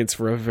 0 points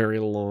for a very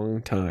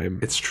long time.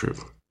 It's true.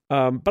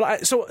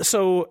 But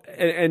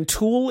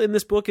Tool in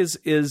this book is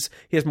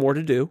he has more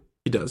to do.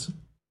 He does.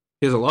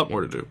 He has a lot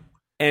more to do.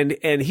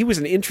 And he was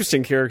an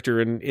interesting character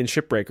in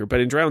Shipbreaker, but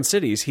in Drowned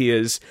Cities he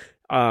is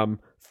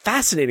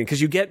fascinating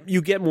because you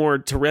get more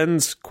to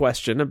Ren's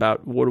question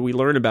about what do we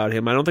learn about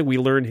him. I don't think we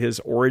learn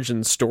his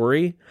origin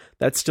story.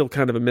 That's still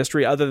kind of a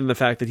mystery, other than the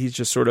fact that he's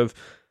just sort of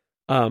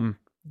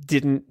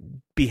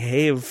didn't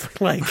behave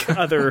like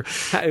other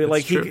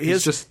like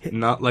he's just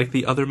not like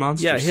the other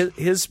monsters. Yeah,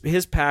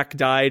 his pack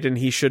died and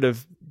he should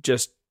have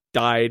just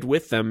died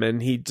with them,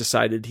 and he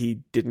decided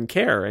he didn't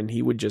care and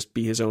he would just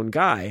be his own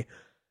guy.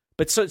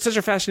 But such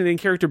a fascinating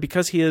character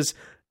because he is,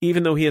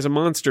 even though he is a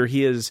monster,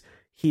 he is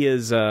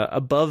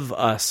above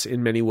us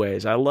in many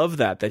ways. I love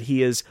that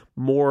he is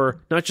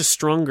more, not just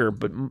stronger,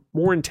 but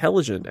more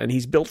intelligent, and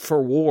he's built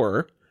for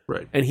war.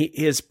 Right. And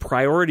his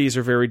priorities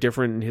are very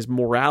different, and his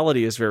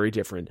morality is very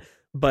different.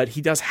 But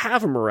he does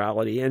have a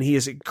morality, and he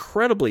is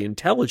incredibly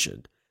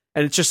intelligent.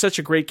 And it's just such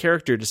a great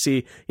character to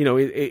see.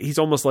 He's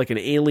almost like an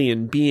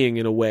alien being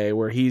in a way,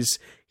 where he's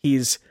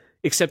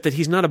except that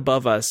he's not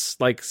above us,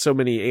 like so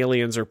many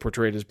aliens are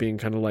portrayed as being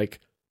kind of like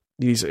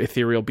these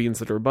ethereal beings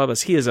that are above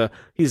us. He's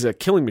a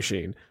killing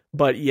machine,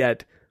 but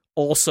yet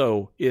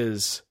also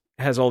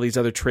has all these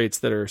other traits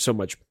that are so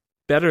much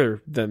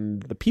better than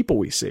the people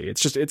we see.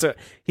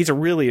 He's a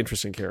really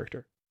interesting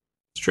character.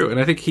 It's true. And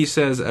I think he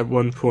says at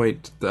one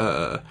point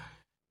that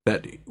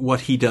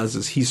what he does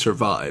is he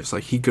survives.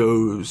 Like, he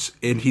goes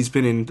and he's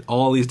been in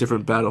all these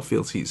different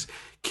battlefields. He's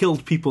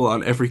killed people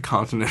on every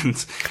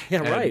continent.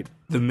 Yeah, right.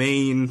 The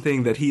main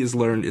thing that he has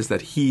learned is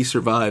that he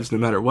survives no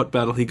matter what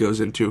battle he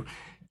goes into.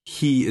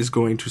 He is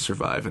going to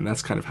survive, and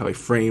that's kind of how he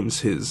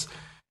frames his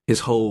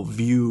whole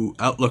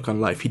outlook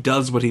on life. He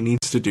does what he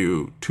needs to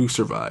do to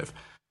survive,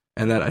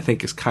 and that, I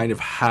think, is kind of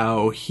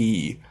how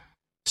he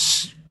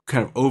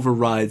kind of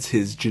overrides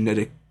his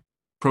genetic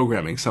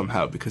programming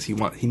somehow, because he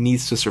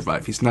needs to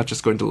survive. He's not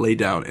just going to lay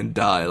down and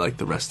die like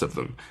the rest of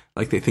them,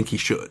 like they think he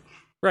should.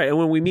 Right, and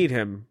when we meet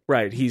him,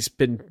 right, he's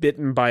been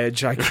bitten by a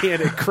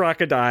gigantic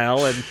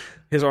crocodile, and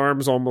his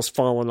arm's almost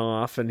fallen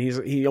off, and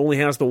he only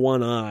has the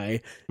one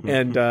eye,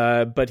 and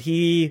but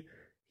he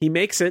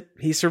makes it.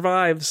 He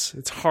survives.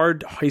 It's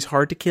hard. He's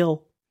hard to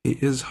kill. He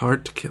is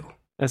hard to kill.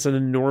 As an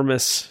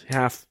enormous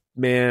half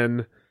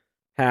man,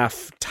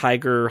 half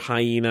tiger,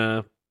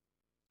 hyena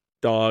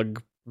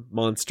dog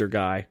monster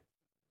guy.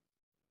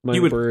 My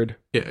You would- bird.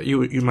 Yeah,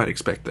 you might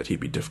expect that he'd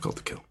be difficult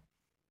to kill.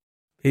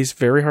 He's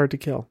very hard to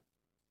kill.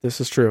 This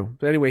is true.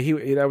 But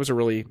anyway, that was a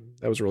really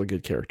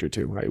good character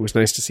too. It was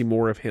nice to see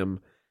more of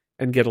him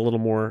and get a little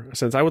more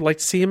sense. I would like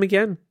to see him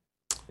again.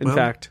 In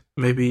fact,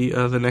 maybe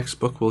the next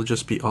book will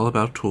just be all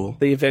about Tool.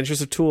 The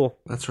Adventures of Tool.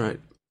 That's right.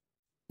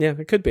 Yeah,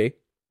 it could be.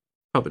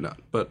 Probably not,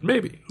 but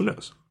maybe. Who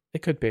knows?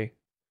 It could be.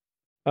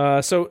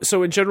 So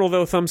in general,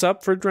 though, thumbs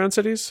up for Drowned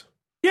Cities?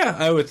 Yeah,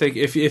 I would think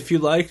if you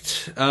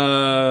liked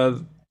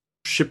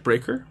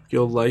Shipbreaker,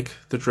 you'll like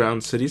the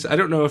Drowned Cities. I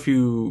don't know if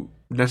you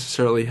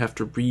necessarily have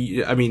to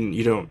read. I mean,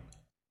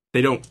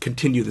 they don't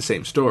continue the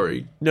same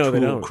story. No, they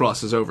Tool don't.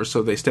 Crosses over,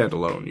 so they stand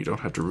alone. You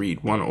don't have to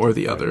read one or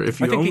the other. If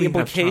you I think only the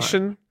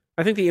implication. have time.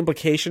 I think the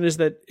implication is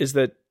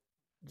that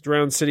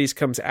Drowned Cities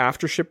comes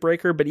after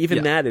Shipbreaker, but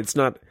even that it's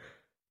not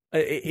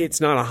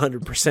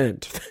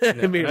 100%.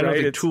 I mean, I don't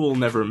right? think Tool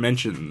never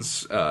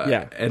mentions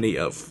any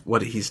of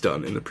what he's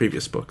done in the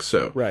previous book.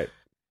 So right.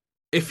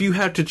 If you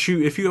had to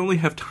choose, if you only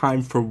have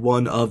time for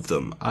one of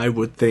them, I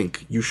would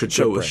think you should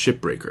go with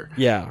Shipbreaker.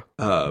 Yeah.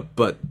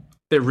 But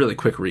they're really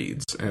quick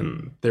reads,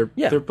 and they're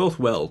both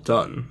well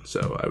done.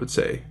 So I would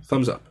say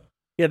thumbs up.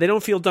 Yeah, they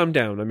don't feel dumbed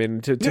down. I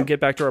mean, to get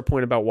back to our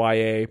point about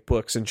YA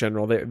books in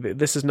general,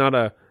 this is not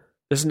a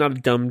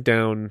dumbed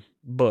down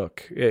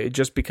book.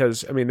 Just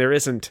because, I mean, there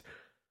isn't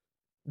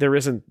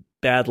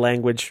bad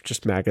language,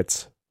 just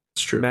maggots.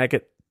 It's true.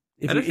 Maggot.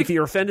 If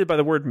you're offended by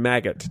the word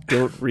maggot,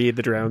 don't read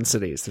The Drowned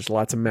Cities. There's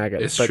lots of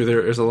maggots. It's true.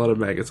 There's a lot of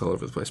maggots all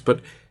over the place.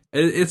 But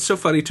it's so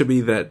funny to me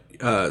that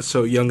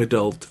so young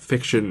adult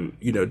fiction,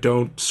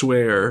 don't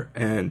swear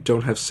and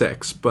don't have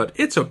sex, but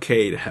it's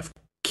okay to have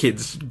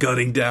kids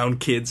gutting down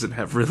kids and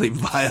have really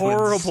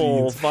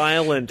horrible,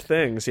 violent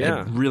things.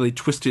 Yeah, and really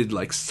twisted,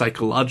 like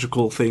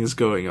psychological things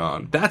going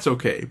on. That's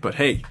okay. But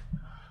hey,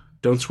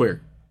 don't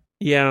swear.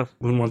 Yeah,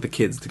 wouldn't want the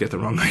kids to get the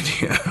wrong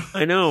idea.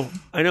 I know.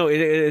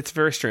 It's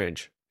very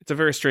strange. It's a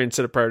very strange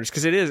set of priorities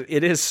because it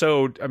is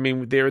so. I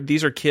mean,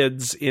 these are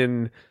kids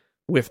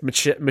with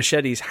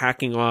machetes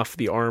hacking off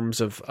the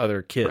arms of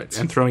other kids, right,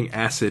 and throwing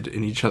acid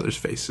in each other's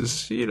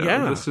faces.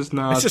 This is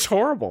not. It's just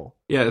horrible.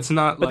 Yeah, it's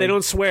not. But they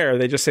don't swear;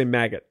 they just say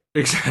maggot.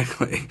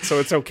 Exactly. So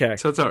it's okay.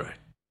 So it's all right.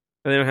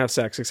 And they don't have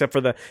sex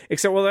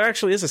well, there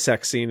actually is a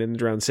sex scene in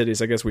Drowned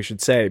Cities, I guess we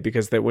should say,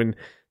 because that when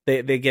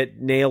they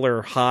get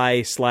Naylor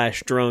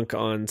high/drunk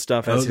on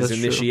stuff as his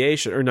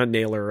initiation, or not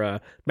Naylor,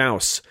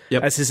 Mouse,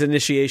 as his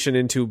initiation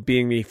into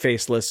being the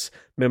faceless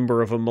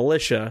member of a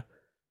militia.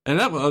 And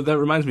that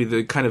reminds me,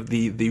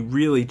 the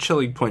really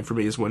chilling point for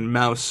me is when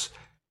Mouse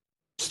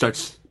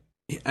starts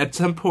at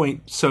some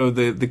point. So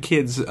the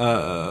kids in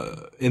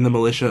the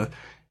militia,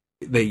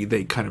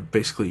 they kind of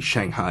basically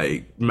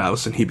Shanghai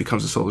Mouse, and he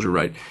becomes a soldier,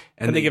 right?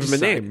 And they give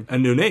him a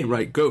new name,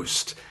 right?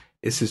 Ghost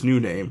is his new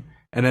name.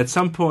 And at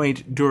some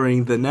point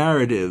during the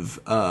narrative,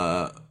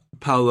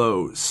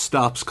 Paolo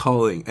stops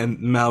calling, and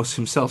Mouse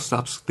himself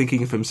stops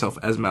thinking of himself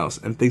as Mouse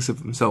and thinks of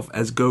himself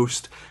as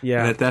Ghost. Yeah.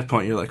 And at that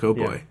point, you're like, oh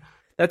boy. Yeah.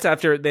 That's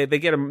after they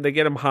get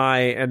him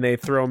high, and they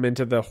throw him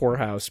into the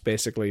whorehouse,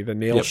 basically the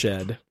nail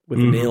shed with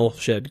the nail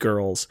shed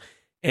girls.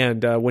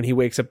 And when he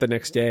wakes up the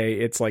next day,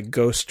 it's like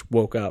Ghost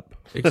woke up.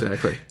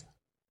 Exactly.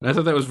 And I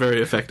thought that was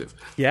very effective.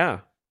 Yeah,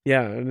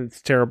 and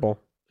it's terrible.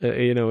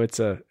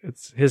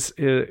 It's his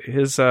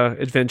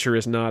adventure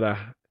is not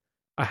a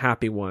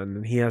happy one,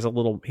 and he has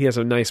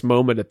a nice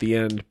moment at the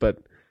end, but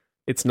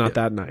it's not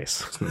that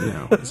nice.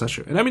 No, it's not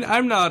true. And I mean,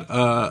 I'm not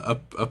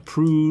a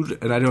prude,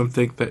 and I don't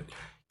think that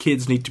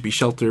kids need to be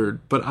sheltered.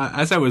 But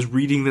as I was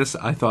reading this,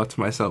 I thought to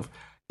myself,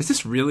 is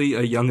this really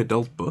a young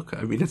adult book?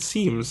 I mean, it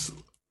seems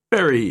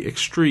very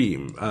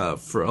extreme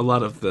for a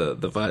lot of the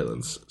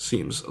violence.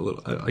 Seems a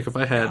little like if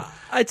I had,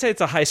 I'd say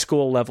it's a high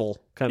school level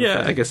kind of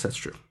thing. Yeah, I guess that's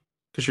true.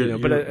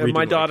 But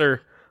my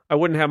daughter, I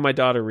wouldn't have my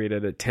daughter read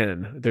it at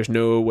 10. There's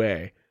no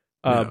way.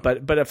 No.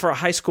 But for a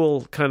high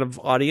school kind of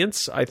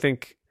audience, I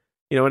think,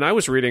 and I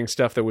was reading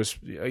stuff that was,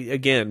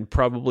 again,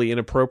 probably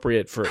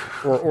inappropriate for,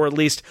 or at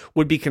least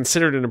would be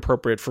considered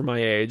inappropriate for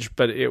my age,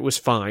 but it was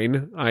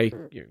fine.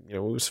 It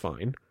was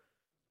fine.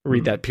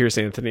 Read that Pierce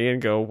Anthony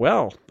and go,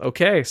 well,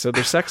 okay, so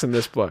there's sex in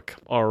this book.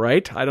 All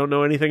right. I don't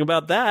know anything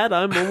about that.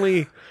 I'm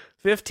only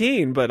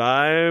 15, but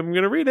I'm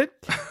going to read it.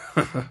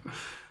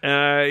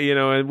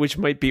 Which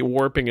might be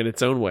warping in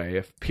its own way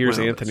if Piers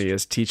Anthony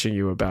is teaching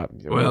you about.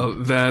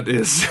 That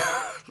is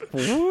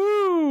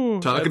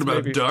talking about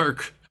maybe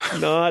dark.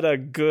 Not a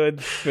good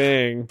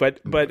thing, but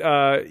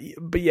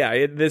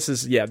yeah, this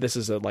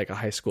is like a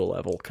high school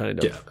level kind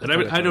of. Yeah, and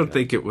I don't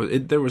think it was.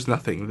 There was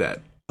nothing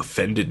that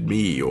offended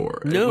me,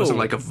 or it wasn't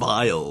like a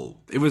vile.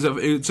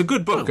 It's a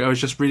good book. I was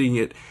just reading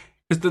it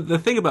because the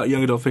thing about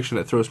young adult fiction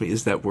that throws me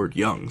is that word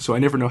 "young." So I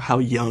never know how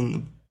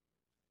young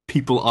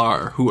people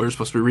are who are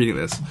supposed to be reading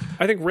this.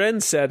 I think Ren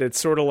said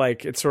it's sort of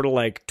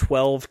like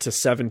 12 to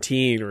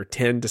 17 or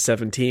 10 to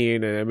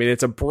 17, and I mean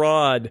it's a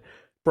broad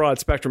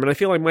spectrum. And I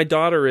feel like my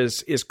daughter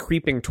is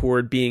creeping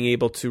toward being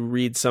able to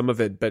read some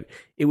of it, but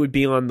it would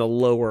be on the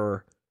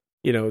lower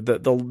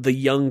the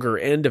younger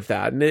end of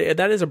that, and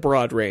that is a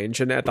broad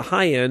range. And at the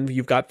high end,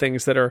 you've got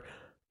things that are,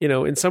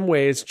 in some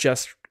ways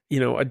just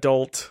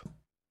adult,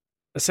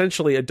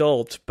 essentially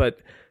adult, but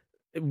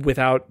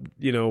without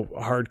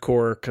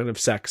hardcore kind of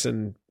sex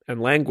and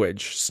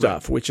language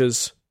stuff, which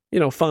is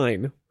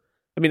fine.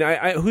 I mean,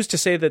 I who's to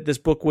say that this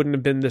book wouldn't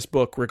have been this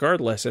book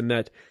regardless, and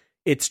that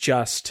it's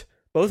just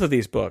both of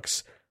these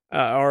books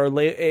are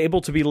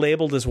able to be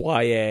labeled as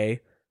YA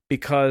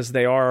because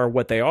they are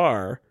what they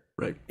are,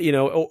 right?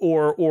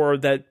 Or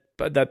that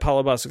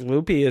Paulo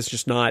Bacigalupi is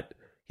just not.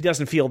 He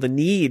doesn't feel the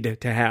need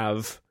to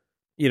have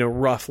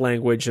rough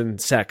language and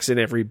sex in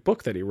every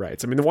book that he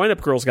writes. I mean, the Wind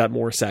Up Girl's got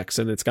more sex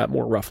and it's got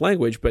more rough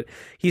language, but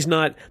he's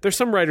not. There's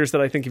some writers that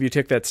I think if you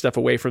took that stuff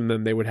away from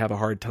them, they would have a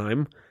hard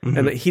time. Mm-hmm.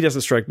 And he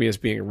doesn't strike me as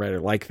being a writer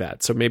like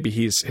that. So maybe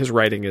his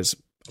writing is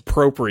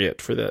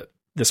appropriate for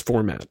this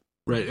format.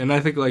 Right, and I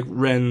think, like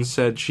Ren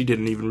said, she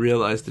didn't even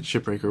realize that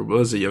Shipbreaker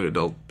was a young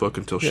adult book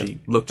until she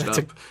looked it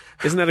up.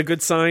 Isn't that a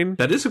good sign?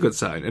 That is a good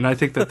sign, and I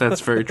think that's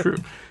very true.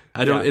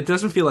 It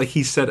doesn't feel like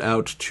he set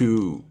out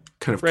to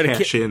kind of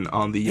cash in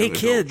on the young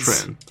adult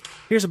trend.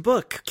 Here's a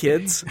book,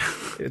 kids.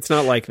 It's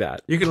not like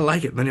that. You're gonna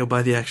like it, then you'll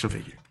buy the action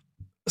figure.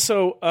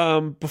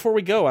 So, before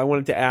we go, I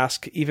wanted to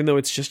ask, even though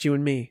it's just you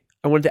and me,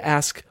 I wanted to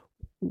ask,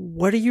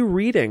 what are you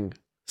reading,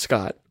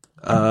 Scott?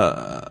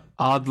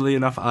 Oddly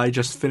enough, I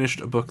just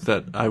finished a book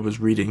that I was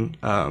reading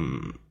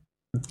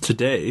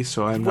today,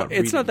 so I'm not.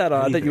 It's not that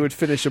odd that you would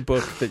finish a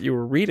book that you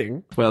were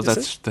reading. Well,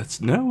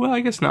 I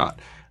guess not.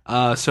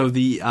 So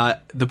the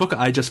book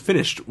I just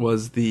finished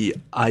was the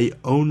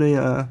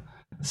Ionia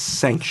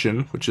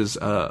Sanction, which is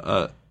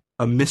a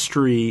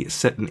mystery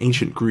set in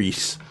ancient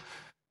Greece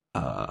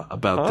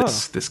about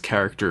this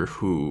character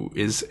who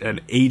is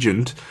an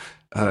agent.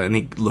 And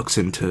he looks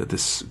into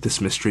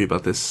this mystery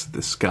about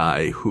this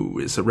guy who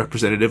is a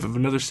representative of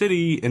another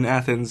city in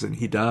Athens, and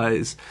he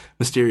dies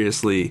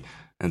mysteriously,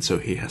 and so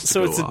he has to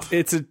go off. So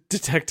it's a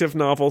detective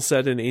novel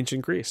set in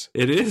ancient Greece.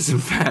 It is, in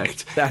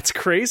fact. That's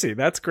crazy.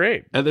 That's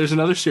great. And there's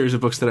another series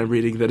of books that I'm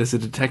reading that is a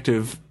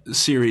detective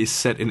series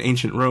set in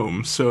ancient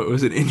Rome, so it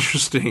was an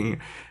interesting...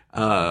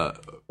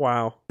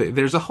 wow.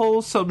 There's a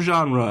whole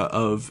subgenre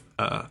of...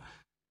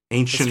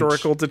 ancient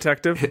historical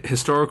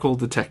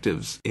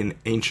detectives in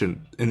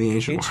the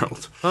ancient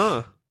world.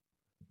 Huh.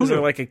 Is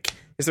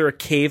there a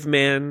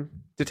caveman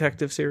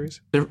detective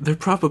series? There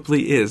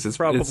probably is. It's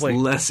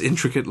less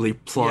intricately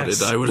plotted,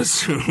 yes. I would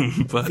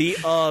assume. But the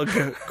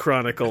Ugg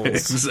Chronicles.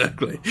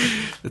 Exactly.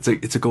 It's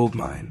a gold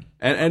mine.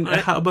 And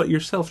how about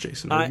yourself,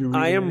 Jason?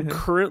 I am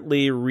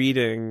currently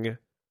reading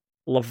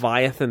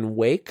Leviathan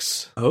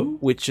Wakes,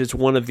 which is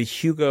one of the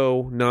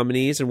Hugo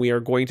nominees, and we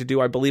are going to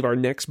do, I believe our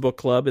next book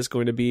club is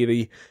going to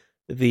be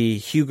the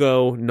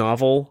Hugo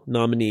novel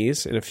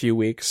nominees in a few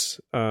weeks,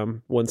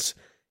 once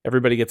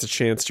everybody gets a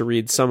chance to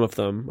read some of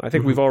them. I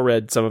think we've all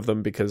read some of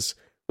them because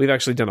we've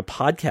actually done a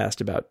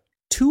podcast about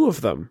two of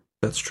them.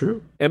 That's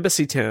true.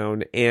 Embassy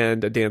Town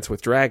and A Dance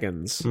with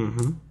Dragons.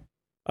 Mm-hmm.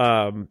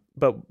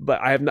 But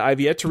I've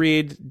yet to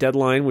read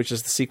Deadline, which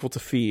is the sequel to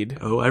Feed.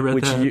 Oh, I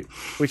read that.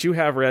 Which you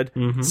have read.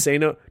 Mm-hmm. Say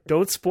no,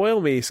 don't spoil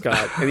me,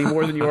 Scott, any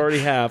more than you already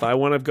have. I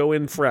want to go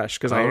in fresh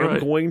because I am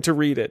going to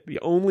read it.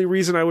 The only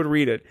reason I would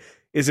read it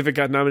is if it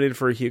got nominated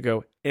for a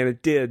Hugo, and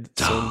it did,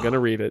 so I'm going to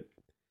read it.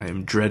 I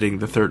am dreading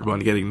the third one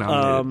getting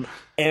nominated.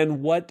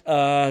 And what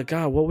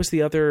was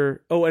the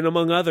other? Oh, and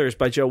Among Others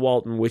by Joe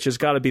Walton, which has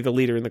got to be the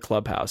leader in the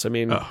clubhouse. I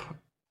mean,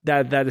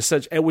 that is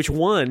such. Which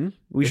won?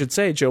 We should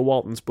say Joe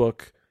Walton's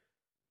book,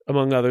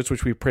 Among Others,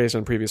 which we praised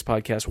on previous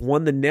podcasts,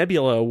 won the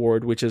Nebula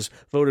Award, which is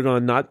voted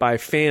on not by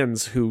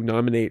fans who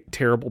nominate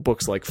terrible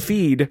books like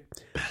Feed,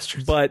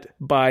 bastards, but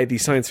by the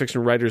Science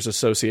Fiction Writers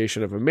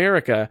Association of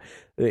America.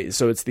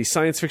 So it's the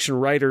science fiction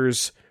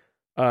writers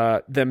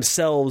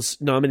themselves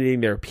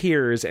nominating their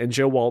peers, and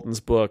Joe Walton's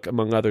book,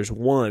 Among Others,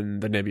 won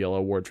the Nebula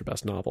Award for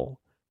Best Novel.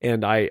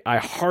 And I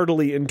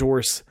heartily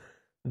endorse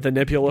the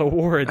Nebula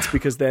Awards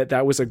because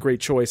that was a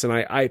great choice, and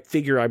I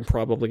figure I'm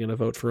probably going to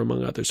vote for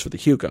Among Others for the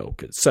Hugo.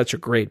 It's such a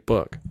great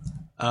book.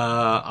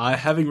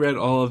 Having read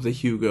all of the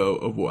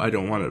Hugo, I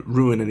don't want to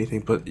ruin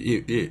anything, but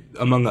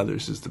Among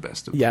Others is the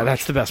best of them. Yeah,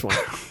 that's the best one.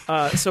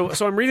 So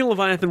I'm reading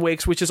Leviathan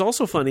Wakes, which is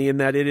also funny in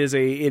that it is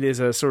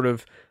a sort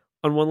of,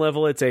 on one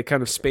level, it's a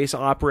kind of space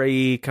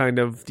opera-y kind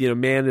of,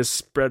 man is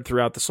spread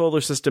throughout the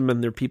solar system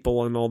and there are people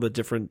on all the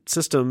different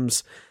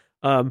systems.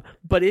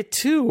 But it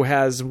too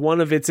has one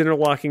of its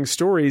interlocking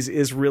stories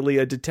is really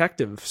a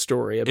detective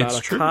story about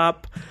a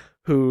cop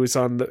who's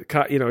on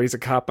the, he's a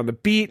cop on the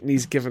beat and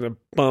he's given a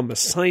bum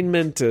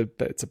assignment.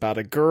 It's about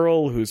a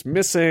girl who's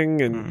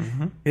missing,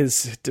 and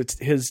his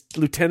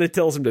lieutenant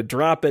tells him to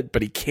drop it,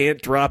 but he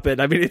can't drop it.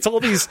 I mean, it's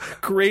all these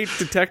great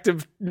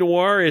detective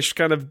noir-ish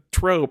kind of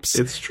tropes.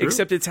 It's true.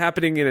 Except it's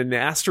happening in an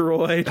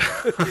asteroid,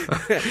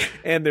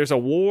 and there's a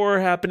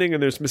war happening,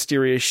 and there's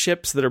mysterious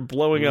ships that are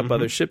blowing up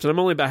other ships. And I'm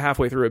only about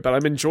halfway through it, but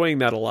I'm enjoying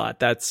that a lot.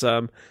 That's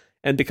and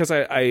because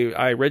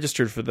I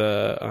registered for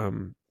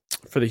the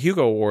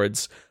Hugo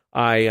Awards,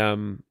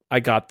 I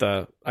got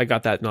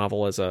that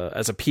novel as a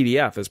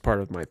PDF as part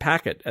of my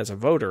packet as a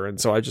voter, and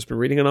so I've just been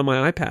reading it on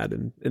my iPad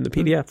in the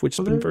PDF, which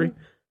has been very,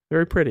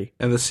 very pretty.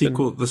 And the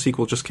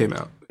sequel just came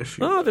out.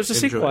 There's a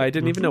sequel. I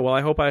didn't even know. Well,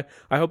 I hope I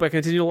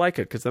continue to like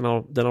it, because then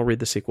I'll read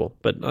the sequel.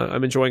 But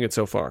I'm enjoying it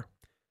so far.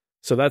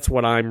 So that's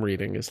what I'm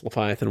reading, is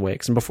Leviathan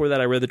Wakes, and before that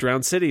I read The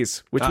Drowned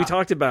Cities, which we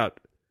talked about.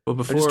 Well,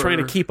 I'm just trying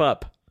to keep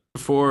up.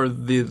 Before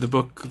the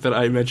book that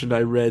I mentioned, I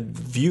read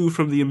View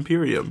from the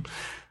Imperium,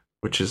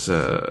 which is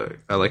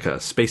like a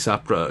space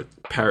opera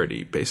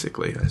parody,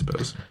 basically, I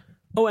suppose.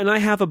 Oh, and I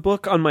have a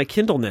book on my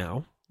Kindle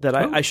now that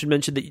I should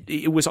mention that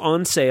it was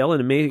on sale,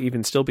 and it may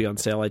even still be on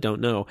sale, I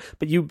don't know.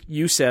 But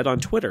you said on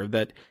Twitter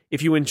that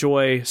if you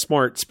enjoy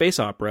smart space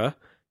opera,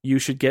 you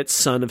should get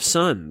Son of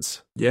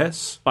Suns.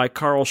 Yes. By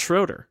Carl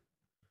Schroeder,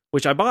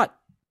 which I bought.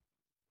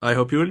 I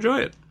hope you enjoy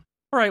it.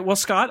 All right, well,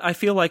 Scott, I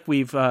feel like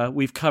we've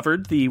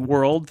covered the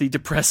the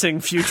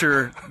depressing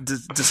future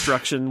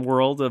destruction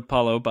world of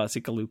Paolo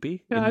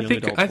Bacigalupi. Yeah,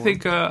 I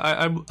think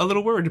I'm a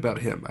little worried about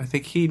him. I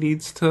think he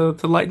needs to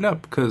lighten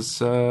up, because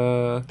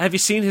have you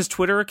seen his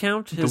Twitter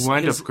account? The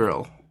wind-up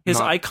girl.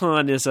 His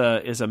icon is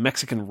a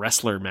Mexican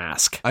wrestler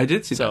mask. I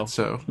did see that.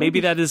 So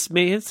maybe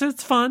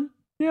it's fun.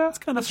 Yeah, it's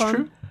kind of fun.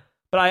 True.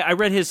 But I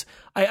read his.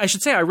 I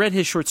should say I read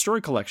his short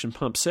story collection,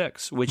 Pump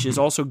 6, which is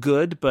also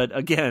good, but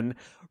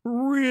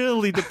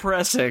really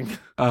depressing.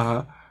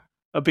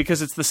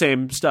 Because it's the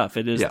same stuff.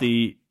 It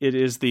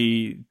is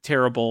the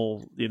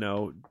terrible,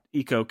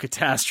 eco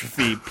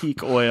catastrophe,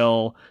 peak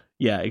oil.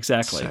 Yeah,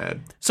 exactly.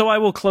 Sad. So I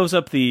will close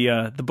up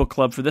the book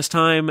club for this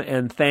time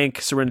and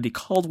thank Serenity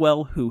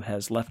Caldwell, who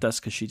has left us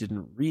because she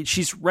didn't read.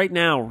 She's right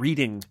now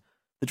reading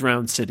The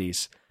Drowned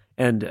Cities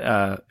and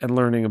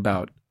learning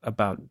about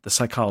the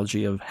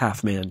psychology of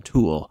Half-Man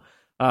Tool.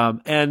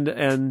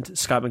 And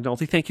Scott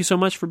McNulty, thank you so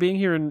much for being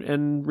here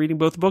and reading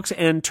both the books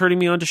and turning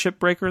me on to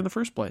Shipbreaker in the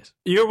first place.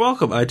 You're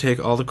welcome. I take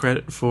all the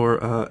credit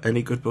for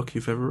any good book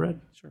you've ever read.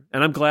 Sure.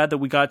 And I'm glad that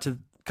we got to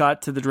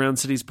The Drowned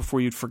Cities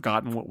before you'd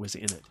forgotten what was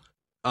in it.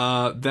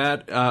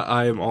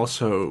 I am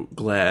also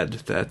glad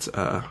that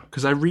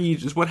because I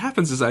read. What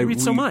happens is I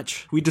read so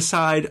much. We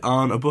decide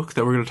on a book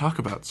that we're going to talk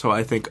about, so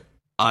I think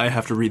I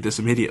have to read this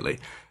immediately.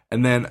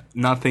 And then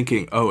not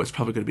thinking, it's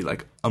probably going to be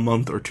like a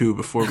month or two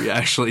before we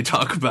actually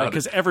talk about it.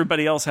 Because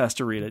everybody else has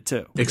to read it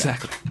too.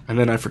 Exactly. Yeah. And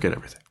then I forget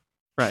everything.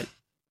 Right.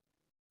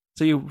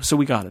 So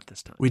we got it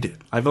this time. We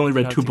did. I've only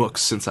read 2 books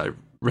since I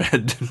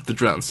read The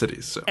Drowned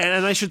Cities. So.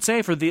 And I should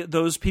say, for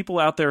those people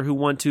out there who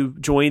want to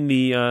join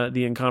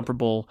the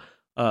Incomparable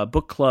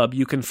book club,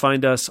 you can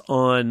find us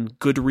on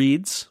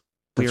Goodreads.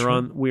 We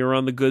are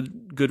on the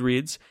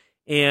Goodreads.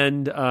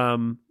 And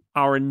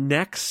our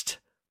next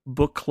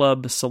book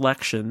club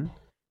selection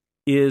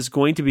is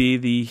going to be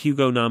the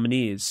Hugo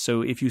nominees.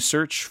 So if you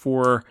search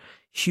for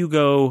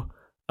Hugo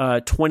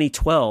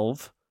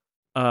 2012,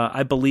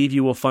 I believe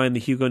you will find the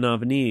Hugo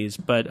nominees.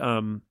 But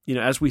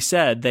as we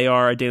said, they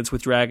are A Dance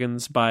with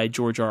Dragons by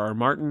George R.R.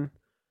 Martin,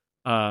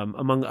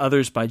 among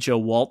others by Joe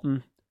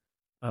Walton,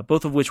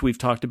 both of which we've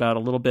talked about a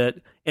little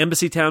bit.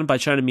 Embassy Town by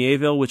China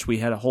Mieville, which we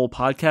had a whole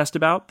podcast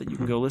about that you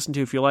can go listen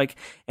to if you like.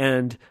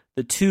 And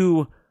the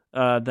 2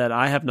 that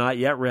I have not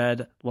yet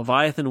read,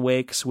 Leviathan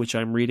Wakes, which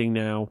I'm reading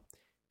now,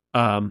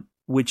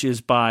 which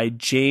is by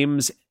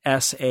James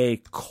S.A.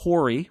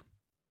 Corey.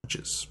 Which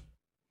is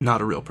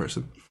not a real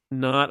person.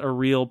 Not a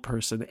real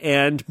person.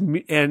 And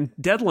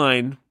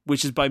Deadline,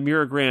 which is by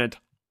Mira Grant,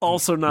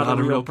 also not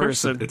a real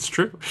person. It's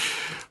true.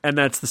 And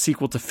that's the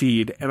sequel to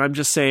Feed. And I'm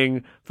just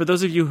saying, for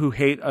those of you who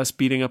hate us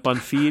beating up on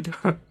Feed,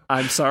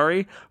 I'm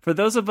sorry. For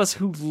those of us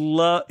who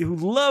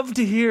love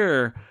to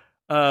hear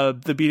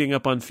the beating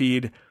up on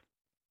Feed,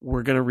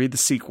 we're going to read the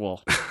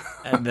sequel.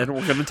 And then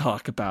we're going to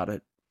talk about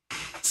it.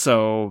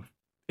 So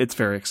it's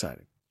very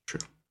exciting.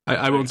 True.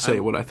 I won't say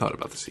what I thought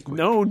about the sequel.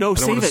 No, I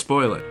don't want to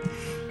spoil it.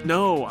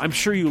 No, I'm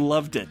sure you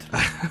loved it.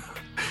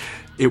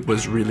 It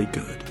was really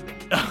good.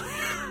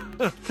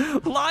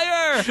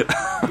 Liar!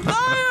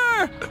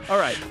 Liar! All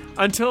right.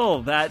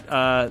 Until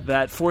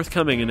that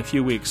forthcoming in a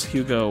few weeks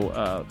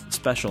Hugo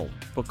special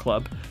book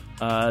club.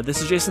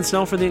 This is Jason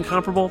Snell for The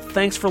Incomparable.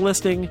 Thanks for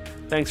listening.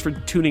 Thanks for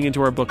tuning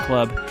into our book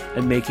club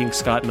and making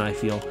Scott and I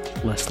feel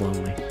less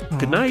lonely.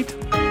 Good night.